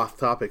of Hoth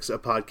Topics, a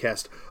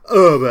podcast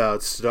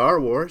about Star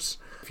Wars.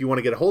 If you want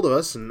to get a hold of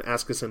us and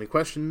ask us any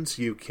questions,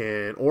 you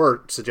can,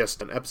 or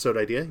suggest an episode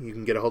idea, you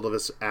can get a hold of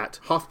us at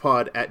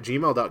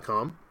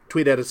hothpod@gmail.com,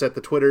 tweet at us at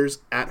the Twitters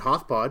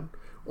 @hothpod,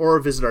 or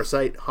visit our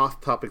site,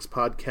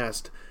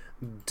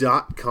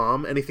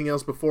 hothtopicspodcast.com. Anything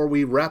else before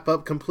we wrap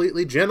up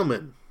completely,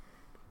 gentlemen?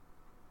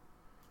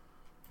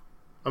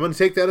 I'm going to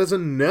take that as a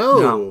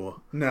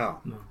no.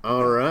 No.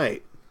 All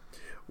right.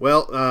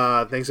 Well,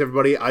 thanks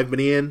everybody. I've been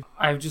Ian.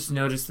 I've just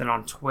noticed that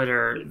on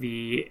Twitter,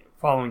 the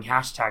following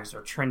hashtags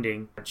are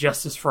trending.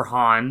 Justice for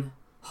Han.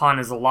 Han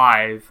is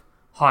alive.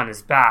 Han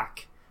is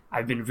back.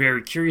 I've been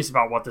very curious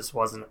about what this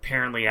was, and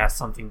apparently it has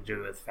something to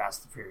do with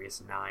Fast and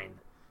Furious 9.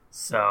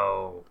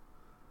 So...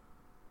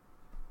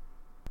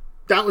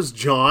 that was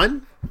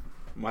John.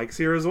 Mike's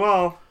here as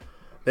well.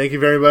 Thank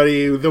you,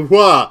 everybody.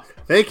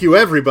 Thank you,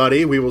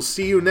 everybody. We will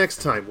see you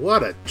next time.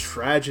 What a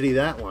tragedy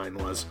that line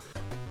was.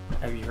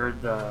 Have you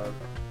heard the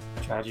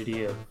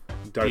tragedy of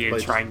Darth Ian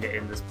Plagueis. trying to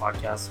end this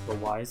podcast for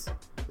wise?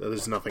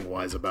 There's nothing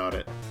wise about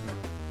it.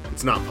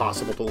 It's not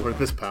possible to learn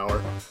this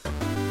power.